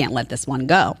good. We can't let this one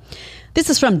go. This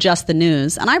is from Just the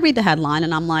News, and I read the headline,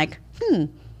 and I'm like,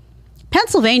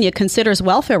 Pennsylvania considers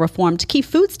welfare reform to keep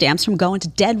food stamps from going to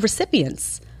dead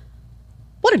recipients.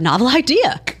 What a novel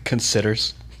idea.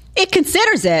 Considers. It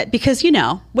considers it because,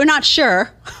 we're not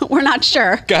sure. We're not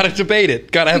sure. Got to debate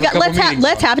it. Got to have a couple meetings.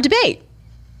 Let's have a debate.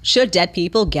 Should dead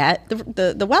people get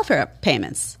the welfare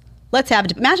payments? Let's have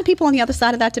it. Imagine people on the other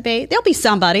side of that debate. There'll be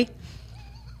somebody.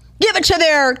 Give it to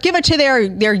their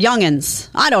youngins.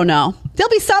 I don't know.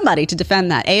 There'll be somebody to defend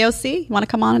that. AOC, you want to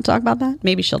come on and talk about that?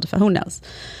 Maybe she'll defend. Who knows?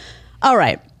 All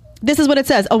right. This is what it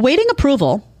says. Awaiting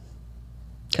approval,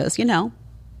 because,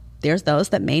 there's those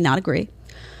that may not agree.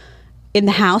 In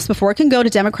the House, before it can go to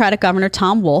Democratic Governor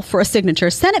Tom Wolf for a signature,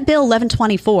 Senate Bill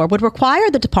 1124 would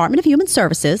require the Department of Human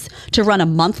Services to run a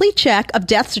monthly check of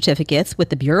death certificates with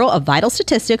the Bureau of Vital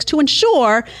Statistics to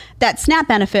ensure that SNAP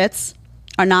benefits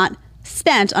are not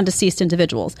spent on deceased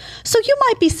individuals. So you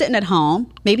might be sitting at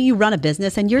home, maybe you run a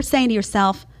business, and you're saying to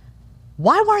yourself,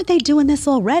 why weren't they doing this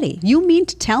already? You mean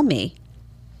to tell me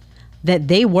that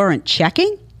they weren't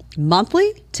checking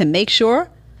monthly to make sure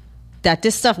that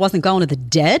this stuff wasn't going to the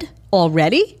dead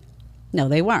already? No,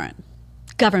 they weren't.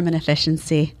 Government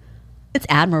efficiency. It's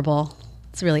admirable.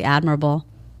 It's really admirable.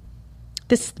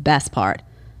 This is the best part.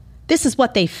 This is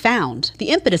what they found. The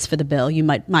impetus for the bill, you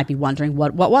might be wondering,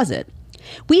 what was it?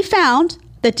 We found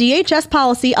that DHS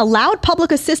policy allowed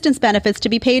public assistance benefits to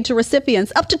be paid to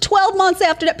recipients up to 12 months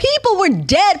after that. People were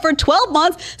dead for 12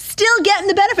 months, still getting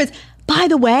the benefits. By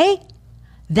the way,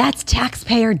 that's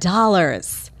taxpayer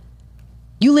dollars.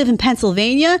 You live in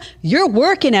Pennsylvania, you're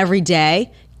working every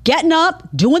day, getting up,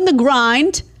 doing the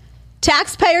grind.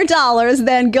 Taxpayer dollars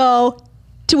then go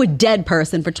to a dead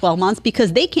person for 12 months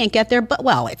because they can't get there. But,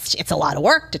 well, it's a lot of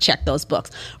work to check those books.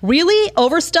 Really?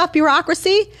 Overstuffed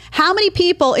bureaucracy? How many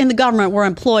people in the government were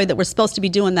employed that were supposed to be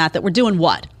doing that were doing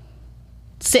what?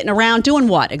 Sitting around doing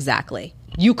what exactly?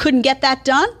 You couldn't get that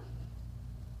done?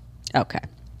 Okay.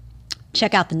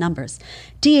 Check out the numbers.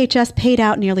 DHS paid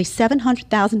out nearly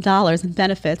 $700,000 in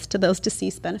benefits to those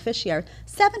deceased beneficiaries.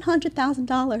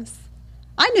 $700,000.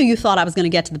 I knew you thought I was going to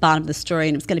get to the bottom of the story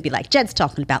and it was going to be like, Jed's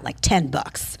talking about like $10.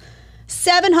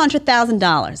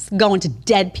 $700,000 going to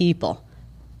dead people.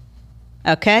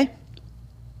 Okay?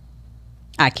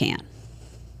 I can't.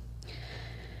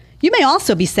 You may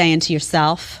also be saying to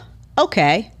yourself,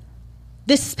 okay,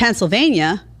 this is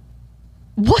Pennsylvania.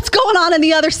 What's going on in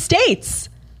the other states?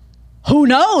 Who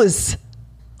knows?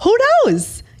 Who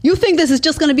knows? You think this is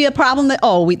just going to be a problem that,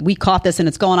 we caught this and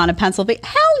it's going on in Pennsylvania?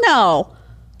 Hell no.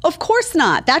 Of course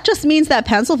not. That just means that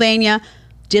Pennsylvania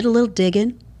did a little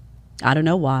digging. I don't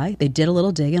know why. They did a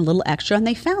little digging, a little extra, and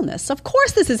they found this. Of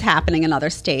course this is happening in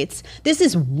other states. This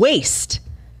is waste.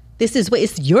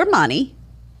 It's your money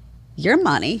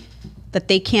that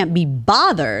they can't be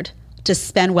bothered to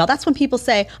spend well. That's when people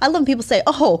say, I love when people say,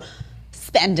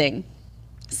 spending.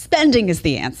 Spending is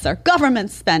the answer. Government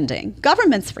spending.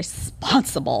 Government's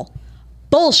responsible.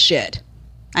 Bullshit.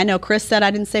 I know Chris said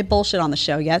I didn't say bullshit on the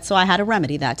show yet, so I had to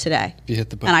remedy that today. You hit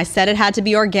the button. And I said it had to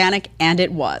be organic, and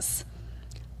it was.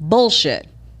 Bullshit.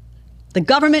 The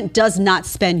government does not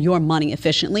spend your money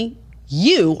efficiently.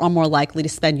 You are more likely to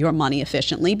spend your money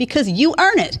efficiently because you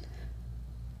earn it.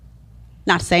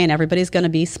 Not saying everybody's going to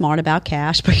be smart about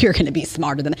cash, but you're going to be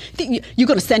smarter than that. You're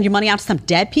going to send your money out to some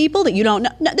dead people that you don't know?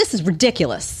 No, this is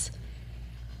ridiculous.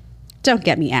 Don't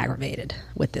get me aggravated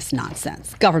with this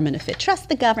nonsense. Government efficient. Trust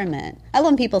the government. I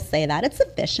love when people say that. It's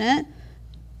efficient.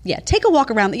 Yeah, take a walk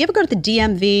around. You ever go to the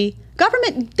DMV?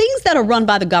 Government, things that are run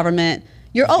by the government.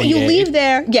 You leave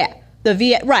there. Yeah, the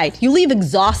VA, right. You leave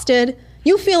exhausted.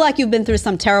 You feel like you've been through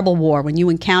some terrible war when you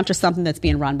encounter something that's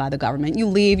being run by the government. You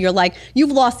leave, you're like,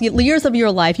 you've lost years of your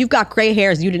life. You've got gray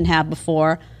hairs you didn't have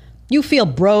before. You feel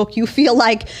broke. You feel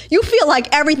like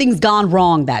everything's gone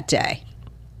wrong that day.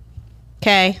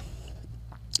 Okay?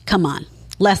 Come on.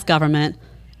 Less government,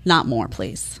 not more,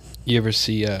 please. You ever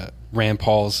see Rand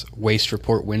Paul's Waste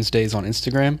Report Wednesdays on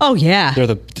Instagram? Oh, yeah.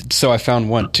 So I found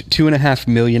one, $2.5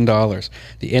 million.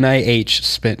 The NIH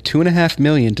spent $2.5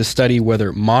 million to study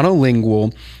whether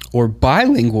monolingual or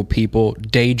bilingual people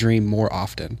daydream more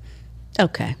often.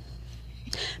 Okay.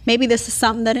 Maybe this is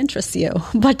something that interests you,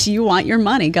 but do you want your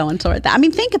money going toward that? I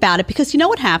mean, think about it, because you know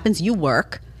what happens? You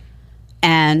work,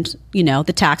 and,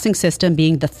 the taxing system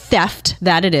being the theft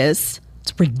that it is,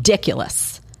 it's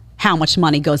ridiculous how much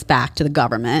money goes back to the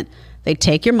government. They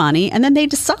take your money and then they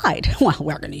decide, well,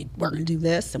 we're going to do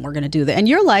this and we're going to do that. And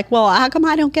you're like, well, how come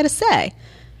I don't get a say?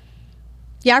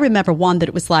 Yeah, I remember one that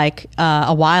it was like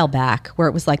a while back where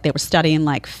it was like they were studying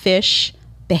like fish,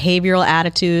 behavioral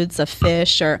attitudes of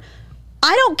fish, or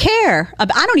I don't care. I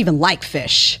don't even like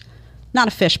fish. Not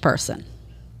a fish person.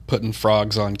 Putting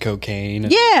frogs on cocaine.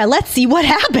 Yeah, let's see what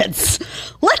happens.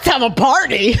 Let's have a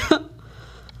party.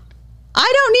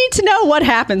 I don't need to know what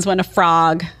happens when a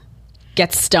frog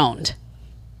gets stoned.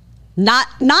 Not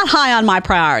high on my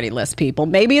priority list, people.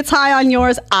 Maybe it's high on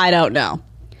yours. I don't know.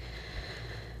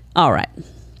 All right.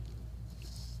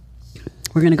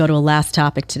 We're going to go to a last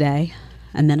topic today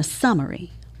and then a summary.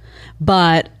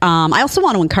 But I also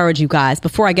want to encourage you guys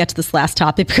before I get to this last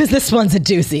topic, because this one's a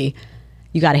doozy.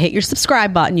 You got to hit your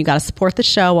subscribe button. You got to support the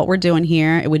show, what we're doing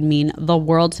here. It would mean the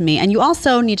world to me. And you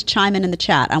also need to chime in the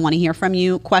chat. I want to hear from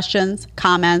you. Questions,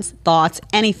 comments, thoughts,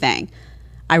 anything.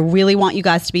 I really want you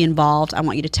guys to be involved. I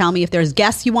want you to tell me if there's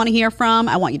guests you want to hear from.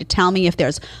 I want you to tell me if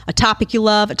there's a topic you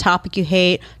love, a topic you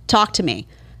hate. Talk to me,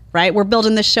 right? We're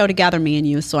building this show together, me and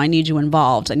you, so I need you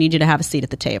involved. I need you to have a seat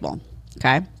at the table,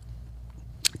 okay?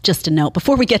 Just a note,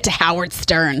 before we get to Howard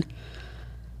Stern,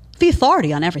 the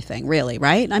authority on everything, really,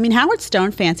 right? I mean, Howard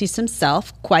Stern fancies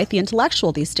himself quite the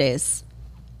intellectual these days.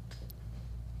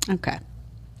 Okay,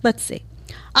 let's see.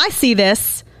 I see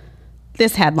this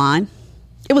headline.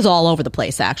 It was all over the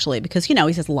place, actually, because, you know,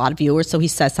 he has a lot of viewers, so he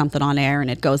says something on air and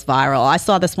it goes viral. I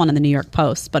saw this one in the New York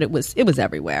Post, but it was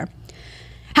everywhere.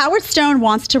 Howard Stern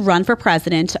wants to run for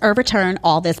president to overturn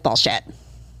all this bullshit.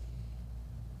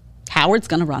 Howard's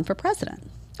going to run for president.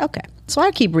 Okay, so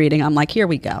I keep reading. I'm like, here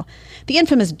we go. The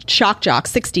infamous shock jock,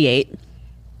 68,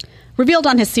 revealed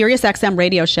on his Sirius XM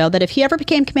radio show that if he ever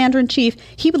became commander-in-chief,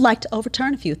 he would like to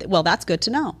overturn a few things. Well, that's good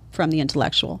to know from the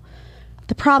intellectual.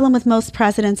 The problem with most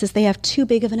presidents is they have too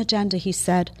big of an agenda, he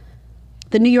said.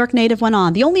 The New York native went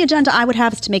on. The only agenda I would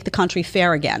have is to make the country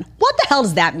fair again. What the hell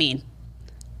does that mean?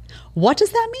 What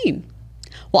does that mean?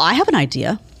 Well, I have an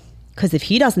idea, because if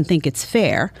he doesn't think it's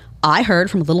fair, I heard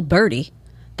from a little birdie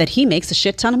that he makes a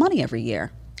shit ton of money every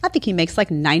year. I think he makes like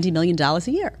 $90 million a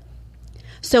year.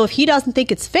 So if he doesn't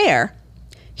think it's fair,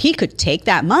 he could take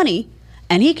that money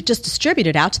and he could just distribute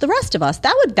it out to the rest of us.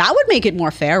 That would make it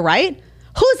more fair, right?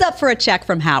 Who's up for a check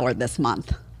from Howard this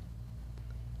month?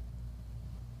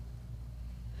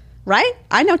 Right?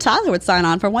 I know Tyler would sign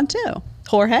on for one too.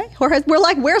 Jorge, we're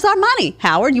like, where's our money?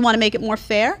 Howard, you want to make it more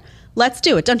fair? Let's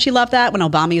do it. Don't you love that when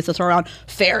Obama used to throw around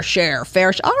fair share?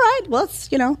 All right, well,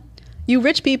 it's, you know, you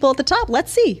rich people at the top.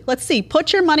 Let's see.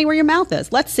 Put your money where your mouth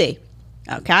is. Let's see.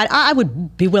 Okay, I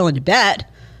would be willing to bet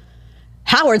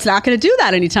Howard's not going to do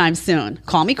that anytime soon.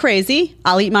 Call me crazy.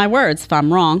 I'll eat my words if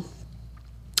I'm wrong.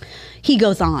 He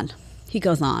goes on,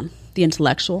 the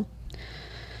intellectual.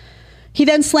 He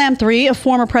then slammed 3 of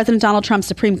former President Donald Trump's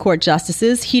Supreme Court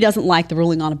justices. He doesn't like the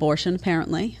ruling on abortion,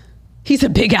 apparently. He's a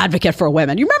big advocate for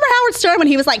women. You remember Howard Stern when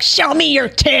he was like, show me your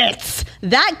tits?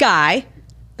 That guy,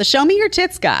 the show me your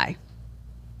tits guy,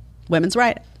 women's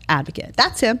rights advocate.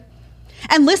 That's him.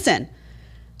 And listen,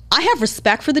 I have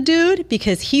respect for the dude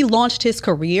because he launched his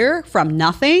career from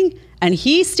nothing and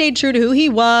he stayed true to who he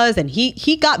was and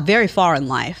he got very far in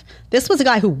life. This was a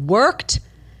guy who worked.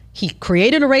 He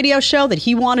created a radio show that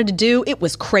he wanted to do. It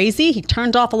was crazy. He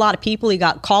turned off a lot of people. He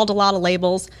got called a lot of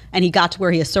labels and he got to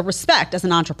where he has some respect as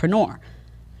an entrepreneur.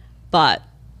 But,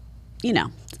 you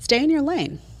know, stay in your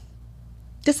lane.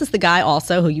 This is the guy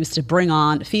also who used to bring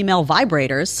on female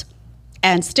vibrators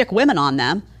and stick women on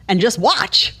them and just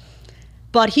watch.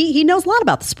 But he knows a lot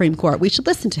about the Supreme Court. We should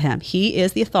listen to him. He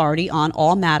is the authority on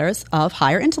all matters of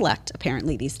higher intellect,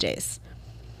 apparently, these days.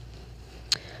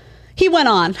 He went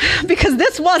on, because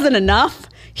this wasn't enough.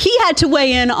 He had to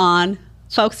weigh in on,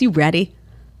 folks, you ready?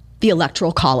 The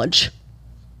Electoral College.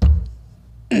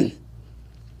 This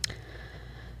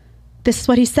is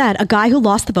what he said. A guy who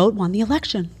lost the vote won the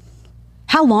election.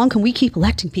 How long can we keep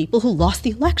electing people who lost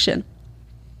the election?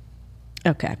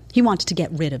 Okay. He wanted to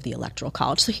get rid of the Electoral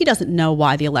College, so he doesn't know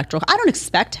why the Electoral... I don't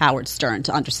expect Howard Stern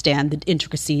to understand the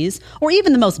intricacies or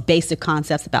even the most basic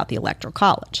concepts about the Electoral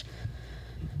College.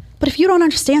 But if you don't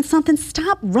understand something,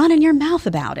 stop running your mouth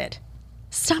about it.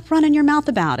 Stop running your mouth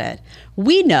about it.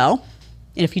 We know,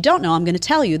 and if you don't know, I'm going to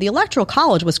tell you, the Electoral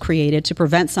College was created to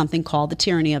prevent something called the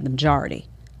tyranny of the majority.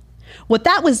 What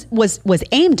that was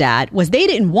aimed at was they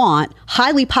didn't want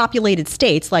highly populated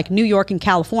states like New York and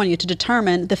California to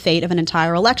determine the fate of an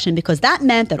entire election because that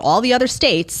meant that all the other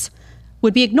states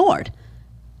would be ignored.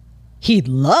 He'd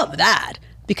love that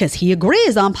because he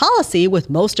agrees on policy with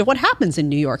most of what happens in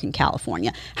New York and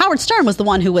California. Howard Stern was the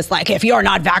one who was like, if you're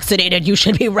not vaccinated, you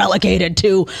should be relegated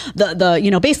to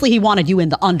basically he wanted you in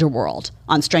the underworld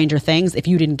on Stranger Things if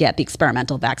you didn't get the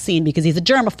experimental vaccine because he's a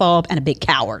germaphobe and a big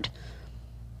coward.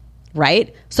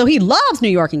 right? So he loves New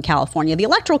York and California. The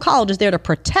Electoral College is there to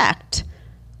protect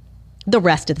the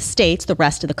rest of the states, the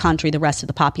rest of the country, the rest of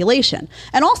the population,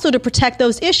 and also to protect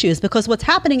those issues, because what's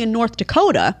happening in North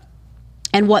Dakota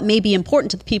and what may be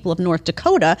important to the people of North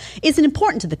Dakota isn't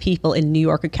important to the people in New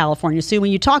York or California. So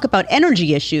when you talk about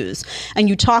energy issues and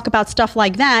you talk about stuff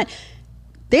like that,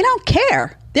 they don't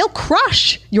care. They'll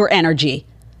crush your energy.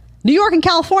 New York and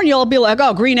California will be like,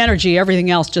 oh, green energy, everything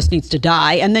else just needs to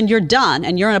die. And then you're done.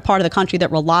 And you're in a part of the country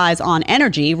that relies on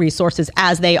energy resources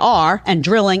as they are and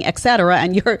drilling, et cetera.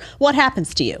 And what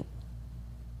happens to you?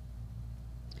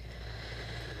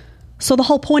 So the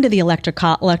whole point of the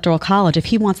Electoral College, if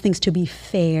he wants things to be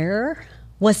fair,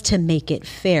 was to make it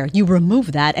fair. You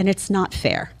remove that and it's not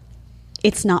fair.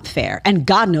 It's not fair. And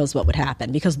God knows what would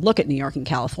happen, because look at New York and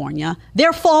California.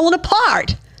 They're falling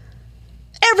apart.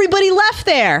 Everybody left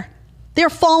there.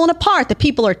 They're falling apart. The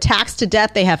people are taxed to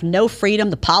death. They have no freedom.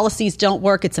 The policies don't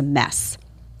work. It's a mess.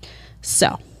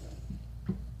 So,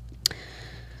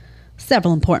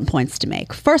 several important points to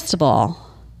make. First of all,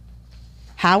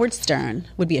 Howard Stern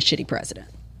would be a shitty president,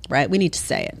 right? We need to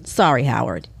say it. Sorry,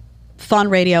 Howard. Fun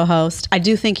radio host. I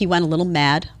do think he went a little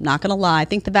mad. I'm not going to lie. I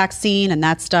think the vaccine and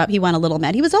that stuff, he went a little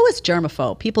mad. He was always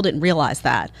germaphobe. People didn't realize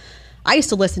that. I used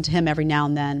to listen to him every now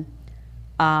and then.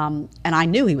 And I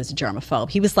knew he was a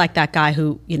germaphobe. He was like that guy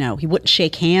who, he wouldn't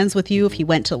shake hands with you if he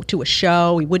went to a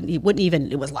show. He wouldn't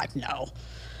even, it was like, no.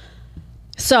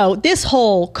 So this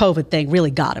whole COVID thing really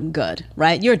got him good,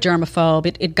 right? You're a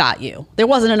germaphobe. It got you. There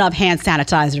wasn't enough hand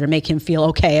sanitizer to make him feel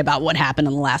okay about what happened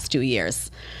in the last 2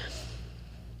 years.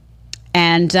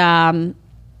 And,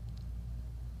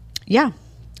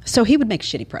 so he would make a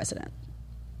shitty president.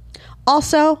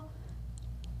 Also,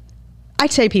 I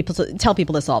tell people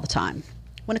this all the time.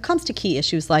 When it comes to key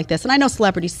issues like this, and I know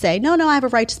celebrities say, no, I have a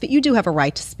right to speak. You do have a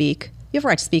right to speak. You have a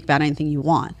right to speak about anything you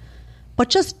want.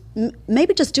 But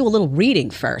maybe just do a little reading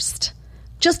first.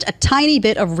 Just a tiny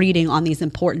bit of reading on these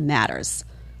important matters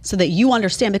so that you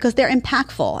understand, because they're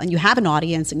impactful and you have an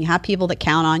audience and you have people that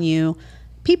count on you.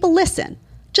 People listen.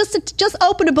 Just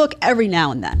open a book every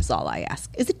now and then is all I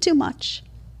ask. Is it too much?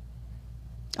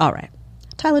 All right.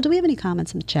 Tyler, do we have any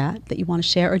comments in the chat that you want to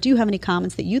share, or do you have any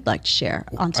comments that you'd like to share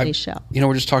on today's show?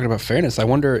 We're just talking about fairness. I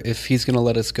wonder if he's going to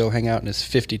let us go hang out in his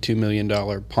 $52 million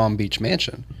Palm Beach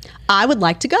mansion. I would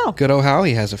like to go. Good old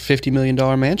Howie has a $50 million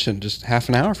mansion just half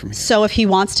an hour from here. So if he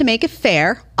wants to make it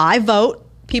fair, I vote.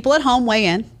 People at home weigh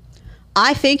in.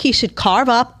 I think he should carve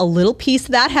up a little piece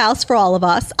of that house for all of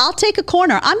us. I'll take a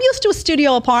corner. I'm used to a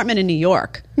studio apartment in New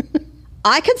York.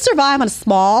 I can survive on a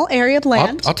small area of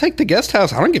land. I'll take the guest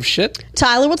house. I don't give a shit.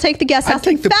 Tyler will take the guest house. I'll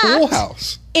take the pool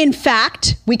house. In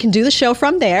fact, we can do the show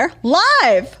from there,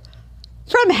 live,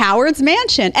 from Howard's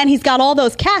mansion. And he's got all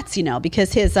those cats,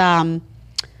 because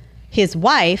his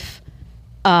wife,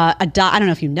 I don't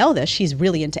know if you know this, she's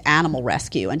really into animal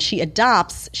rescue. And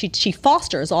she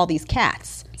fosters all these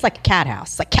cats. It's like a cat house.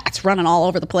 It's like cats running all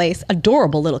over the place.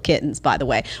 Adorable little kittens, by the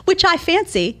way, which I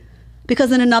fancy,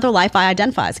 because in another life I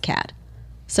identify as a cat.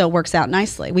 So it works out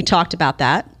nicely. We talked about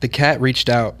that. The cat reached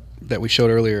out that we showed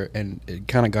earlier, and it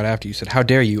kind of got after you. Said, how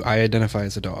dare you? I identify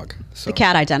as a dog. So. The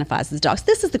cat identifies as a dog. So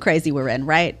this is the crazy we're in,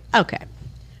 right? Okay.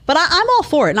 But I'm all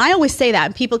for it. And I always say that.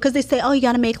 And people, because they say, oh, you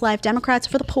got to make life. Democrats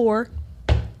for the poor.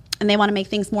 And they want to make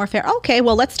things more fair. Okay,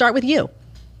 well, let's start with you.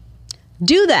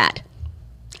 Do that.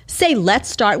 Say, let's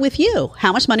start with you.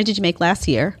 How much money did you make last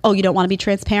year? Oh, you don't want to be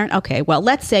transparent? Okay, well,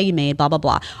 let's say you made blah, blah,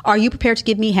 blah. Are you prepared to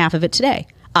give me half of it today?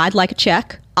 I'd like a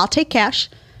check. I'll take cash.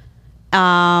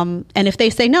 And if they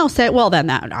say no, say, well, then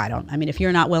if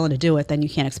you're not willing to do it, then you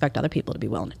can't expect other people to be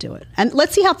willing to do it. And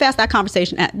let's see how fast that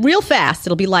conversation, real fast,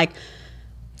 it'll be like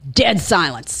dead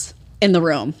silence in the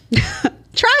room.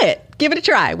 Try it. Give it a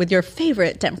try with your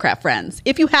favorite Democrat friends.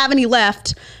 If you have any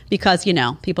left, because,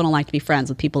 people don't like to be friends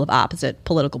with people of opposite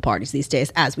political parties these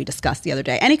days, as we discussed the other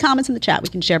day. Any comments in the chat we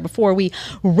can share before we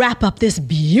wrap up this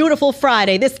beautiful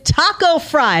Friday, this Taco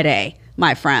Friday,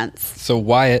 my friends? So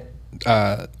Wyatt,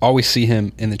 always see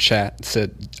him in the chat,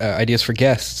 said ideas for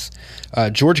guests.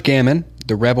 George Gammon,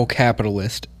 the rebel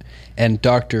capitalist, and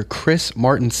Dr. Chris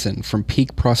Martinson from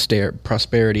Peak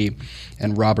Prosperity,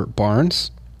 and Robert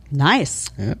Barnes. Nice.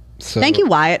 Yeah. So, thank you,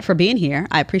 Wyatt, for being here.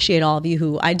 I appreciate all of you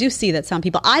who, I do see that some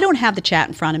people, I don't have the chat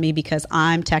in front of me because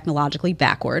I'm technologically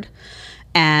backward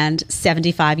and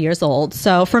 75 years old.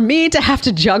 So for me to have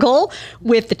to juggle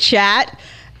with the chat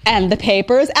and the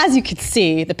papers, as you can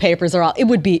see, the papers are all, it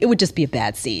would just be a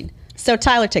bad scene. So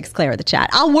Tyler takes care of the chat.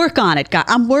 I'll work on it.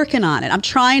 I'm working on it. I'm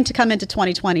trying to come into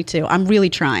 2022. I'm really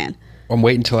trying. I'm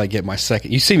waiting until I get my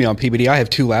second. You see me on PBD. I have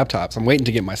 2 laptops. I'm waiting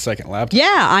to get my second laptop.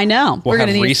 Yeah, I know. We're going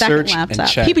to need a second laptop.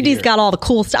 PBD's got all the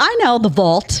cool stuff. I know, the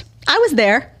vault. I was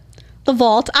there. The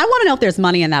vault. I want to know if there's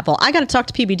money in that vault. I got to talk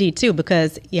to PBD too,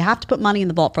 because you have to put money in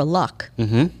the vault for luck.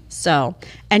 Mm-hmm. So,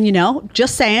 and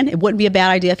just saying, it wouldn't be a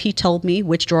bad idea if he told me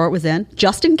which drawer it was in,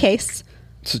 just in case.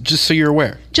 So just so you're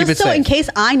aware. Just so in case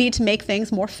I need to make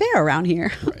things more fair around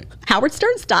here. Right. Howard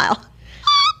Stern style.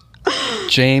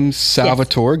 James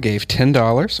Salvatore gave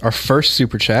 $10. Our first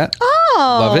super chat. Oh.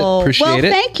 Love it. Appreciate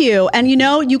it. Thank you. And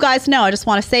you guys know, I just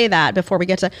want to say that before we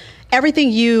get to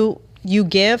everything you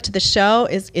give to the show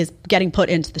is getting put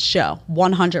into the show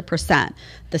 100%.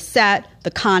 The set,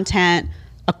 the content,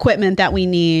 equipment that we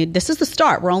need. This is the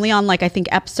start. We're only on I think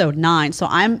episode 9. So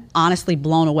I'm honestly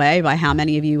blown away by how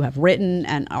many of you have written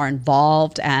and are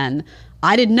involved. And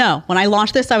I didn't know. When I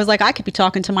launched this, I was like, I could be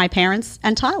talking to my parents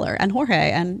and Tyler and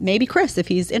Jorge and maybe Chris if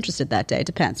he's interested that day.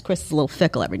 Depends. Chris is a little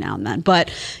fickle every now and then. But,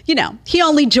 he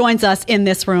only joins us in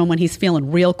this room when he's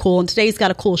feeling real cool. And today he's got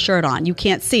a cool shirt on. You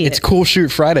can't see it. It's Cool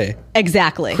Shirt Friday.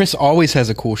 Exactly. Chris always has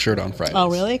a cool shirt on Friday. Oh,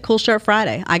 really? Cool Shirt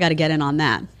Friday. I got to get in on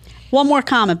that. One more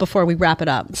comment before we wrap it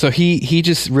up. So he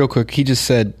just, real quick, he just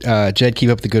said, Jed, keep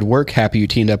up the good work. Happy you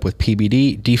teamed up with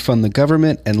PBD. Defund the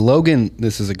government. And Logan,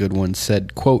 this is a good one,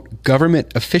 said, quote,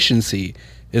 government efficiency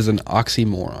is an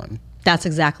oxymoron. That's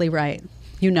exactly right.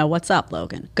 You know what's up,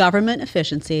 Logan. Government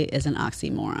efficiency is an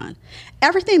oxymoron.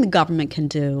 Everything the government can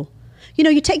do, you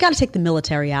got to take the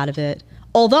military out of it.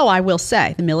 Although I will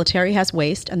say the military has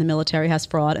waste and the military has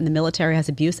fraud and the military has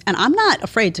abuse. And I'm not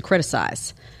afraid to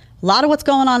criticize. A lot of what's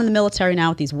going on in the military now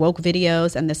with these woke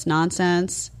videos and this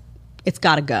nonsense, it's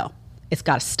got to go. It's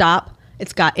got to stop.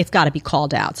 It's got to be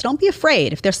called out. So don't be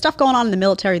afraid. If there's stuff going on in the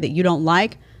military that you don't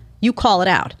like, you call it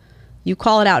out. You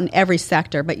call it out in every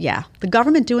sector. But yeah, the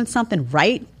government doing something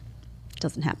right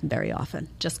doesn't happen very often.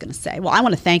 Just going to say. Well, I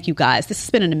want to thank you guys. This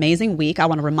has been an amazing week. I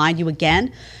want to remind you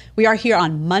again, we are here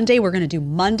on Monday. We're going to do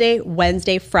Monday,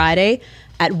 Wednesday, Friday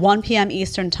at 1 p.m.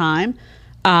 Eastern Time.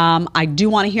 I do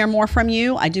want to hear more from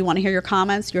you. I do want to hear your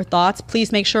comments, your thoughts.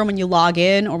 Please make sure when you log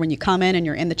in or when you come in and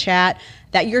you're in the chat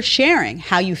that you're sharing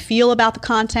how you feel about the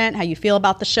content, how you feel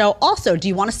about the show. Also, do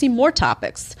you want to see more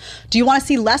topics? Do you want to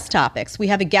see less topics? We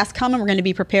have a guest coming. We're going to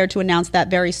be prepared to announce that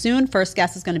very soon. First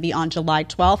guest is going to be on July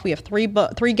 12th. We have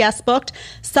three guests booked.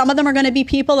 Some of them are going to be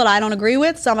people that I don't agree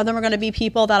with. Some of them are going to be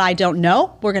people that I don't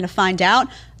know. We're going to find out.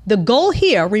 The goal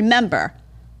here, remember,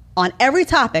 on every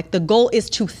topic, the goal is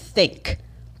to think.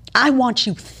 I want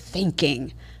you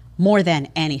thinking more than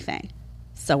anything.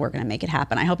 So we're going to make it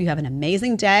happen. I hope you have an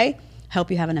amazing day. I hope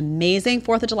you have an amazing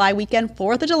 4th of July weekend.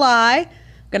 4th of July,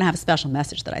 I'm going to have a special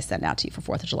message that I send out to you for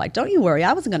 4th of July. Don't you worry.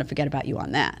 I wasn't going to forget about you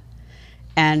on that.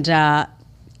 And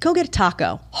go get a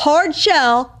taco. Hard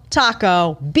shell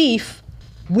taco, beef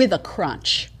with a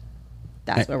crunch.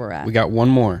 That's where we're at. We got one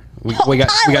more. We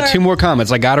got 2 more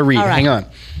comments. I got to read. Right. Hang on.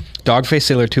 Dogface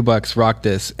Sailor, $2, rock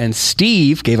this. And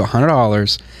Steve gave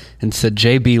 $100 and said,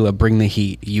 Jay Bila, bring the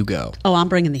heat. You go. Oh, I'm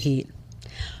bringing the heat.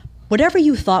 Whatever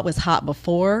you thought was hot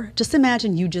before, just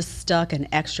imagine you just stuck an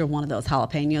extra one of those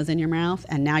jalapenos in your mouth,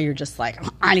 and now you're just like,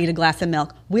 I need a glass of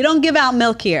milk. We don't give out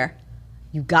milk here.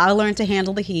 You got to learn to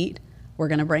handle the heat. We're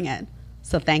going to bring it.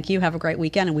 So thank you. Have a great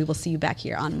weekend, and we will see you back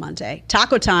here on Monday.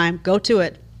 Taco time. Go to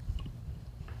it.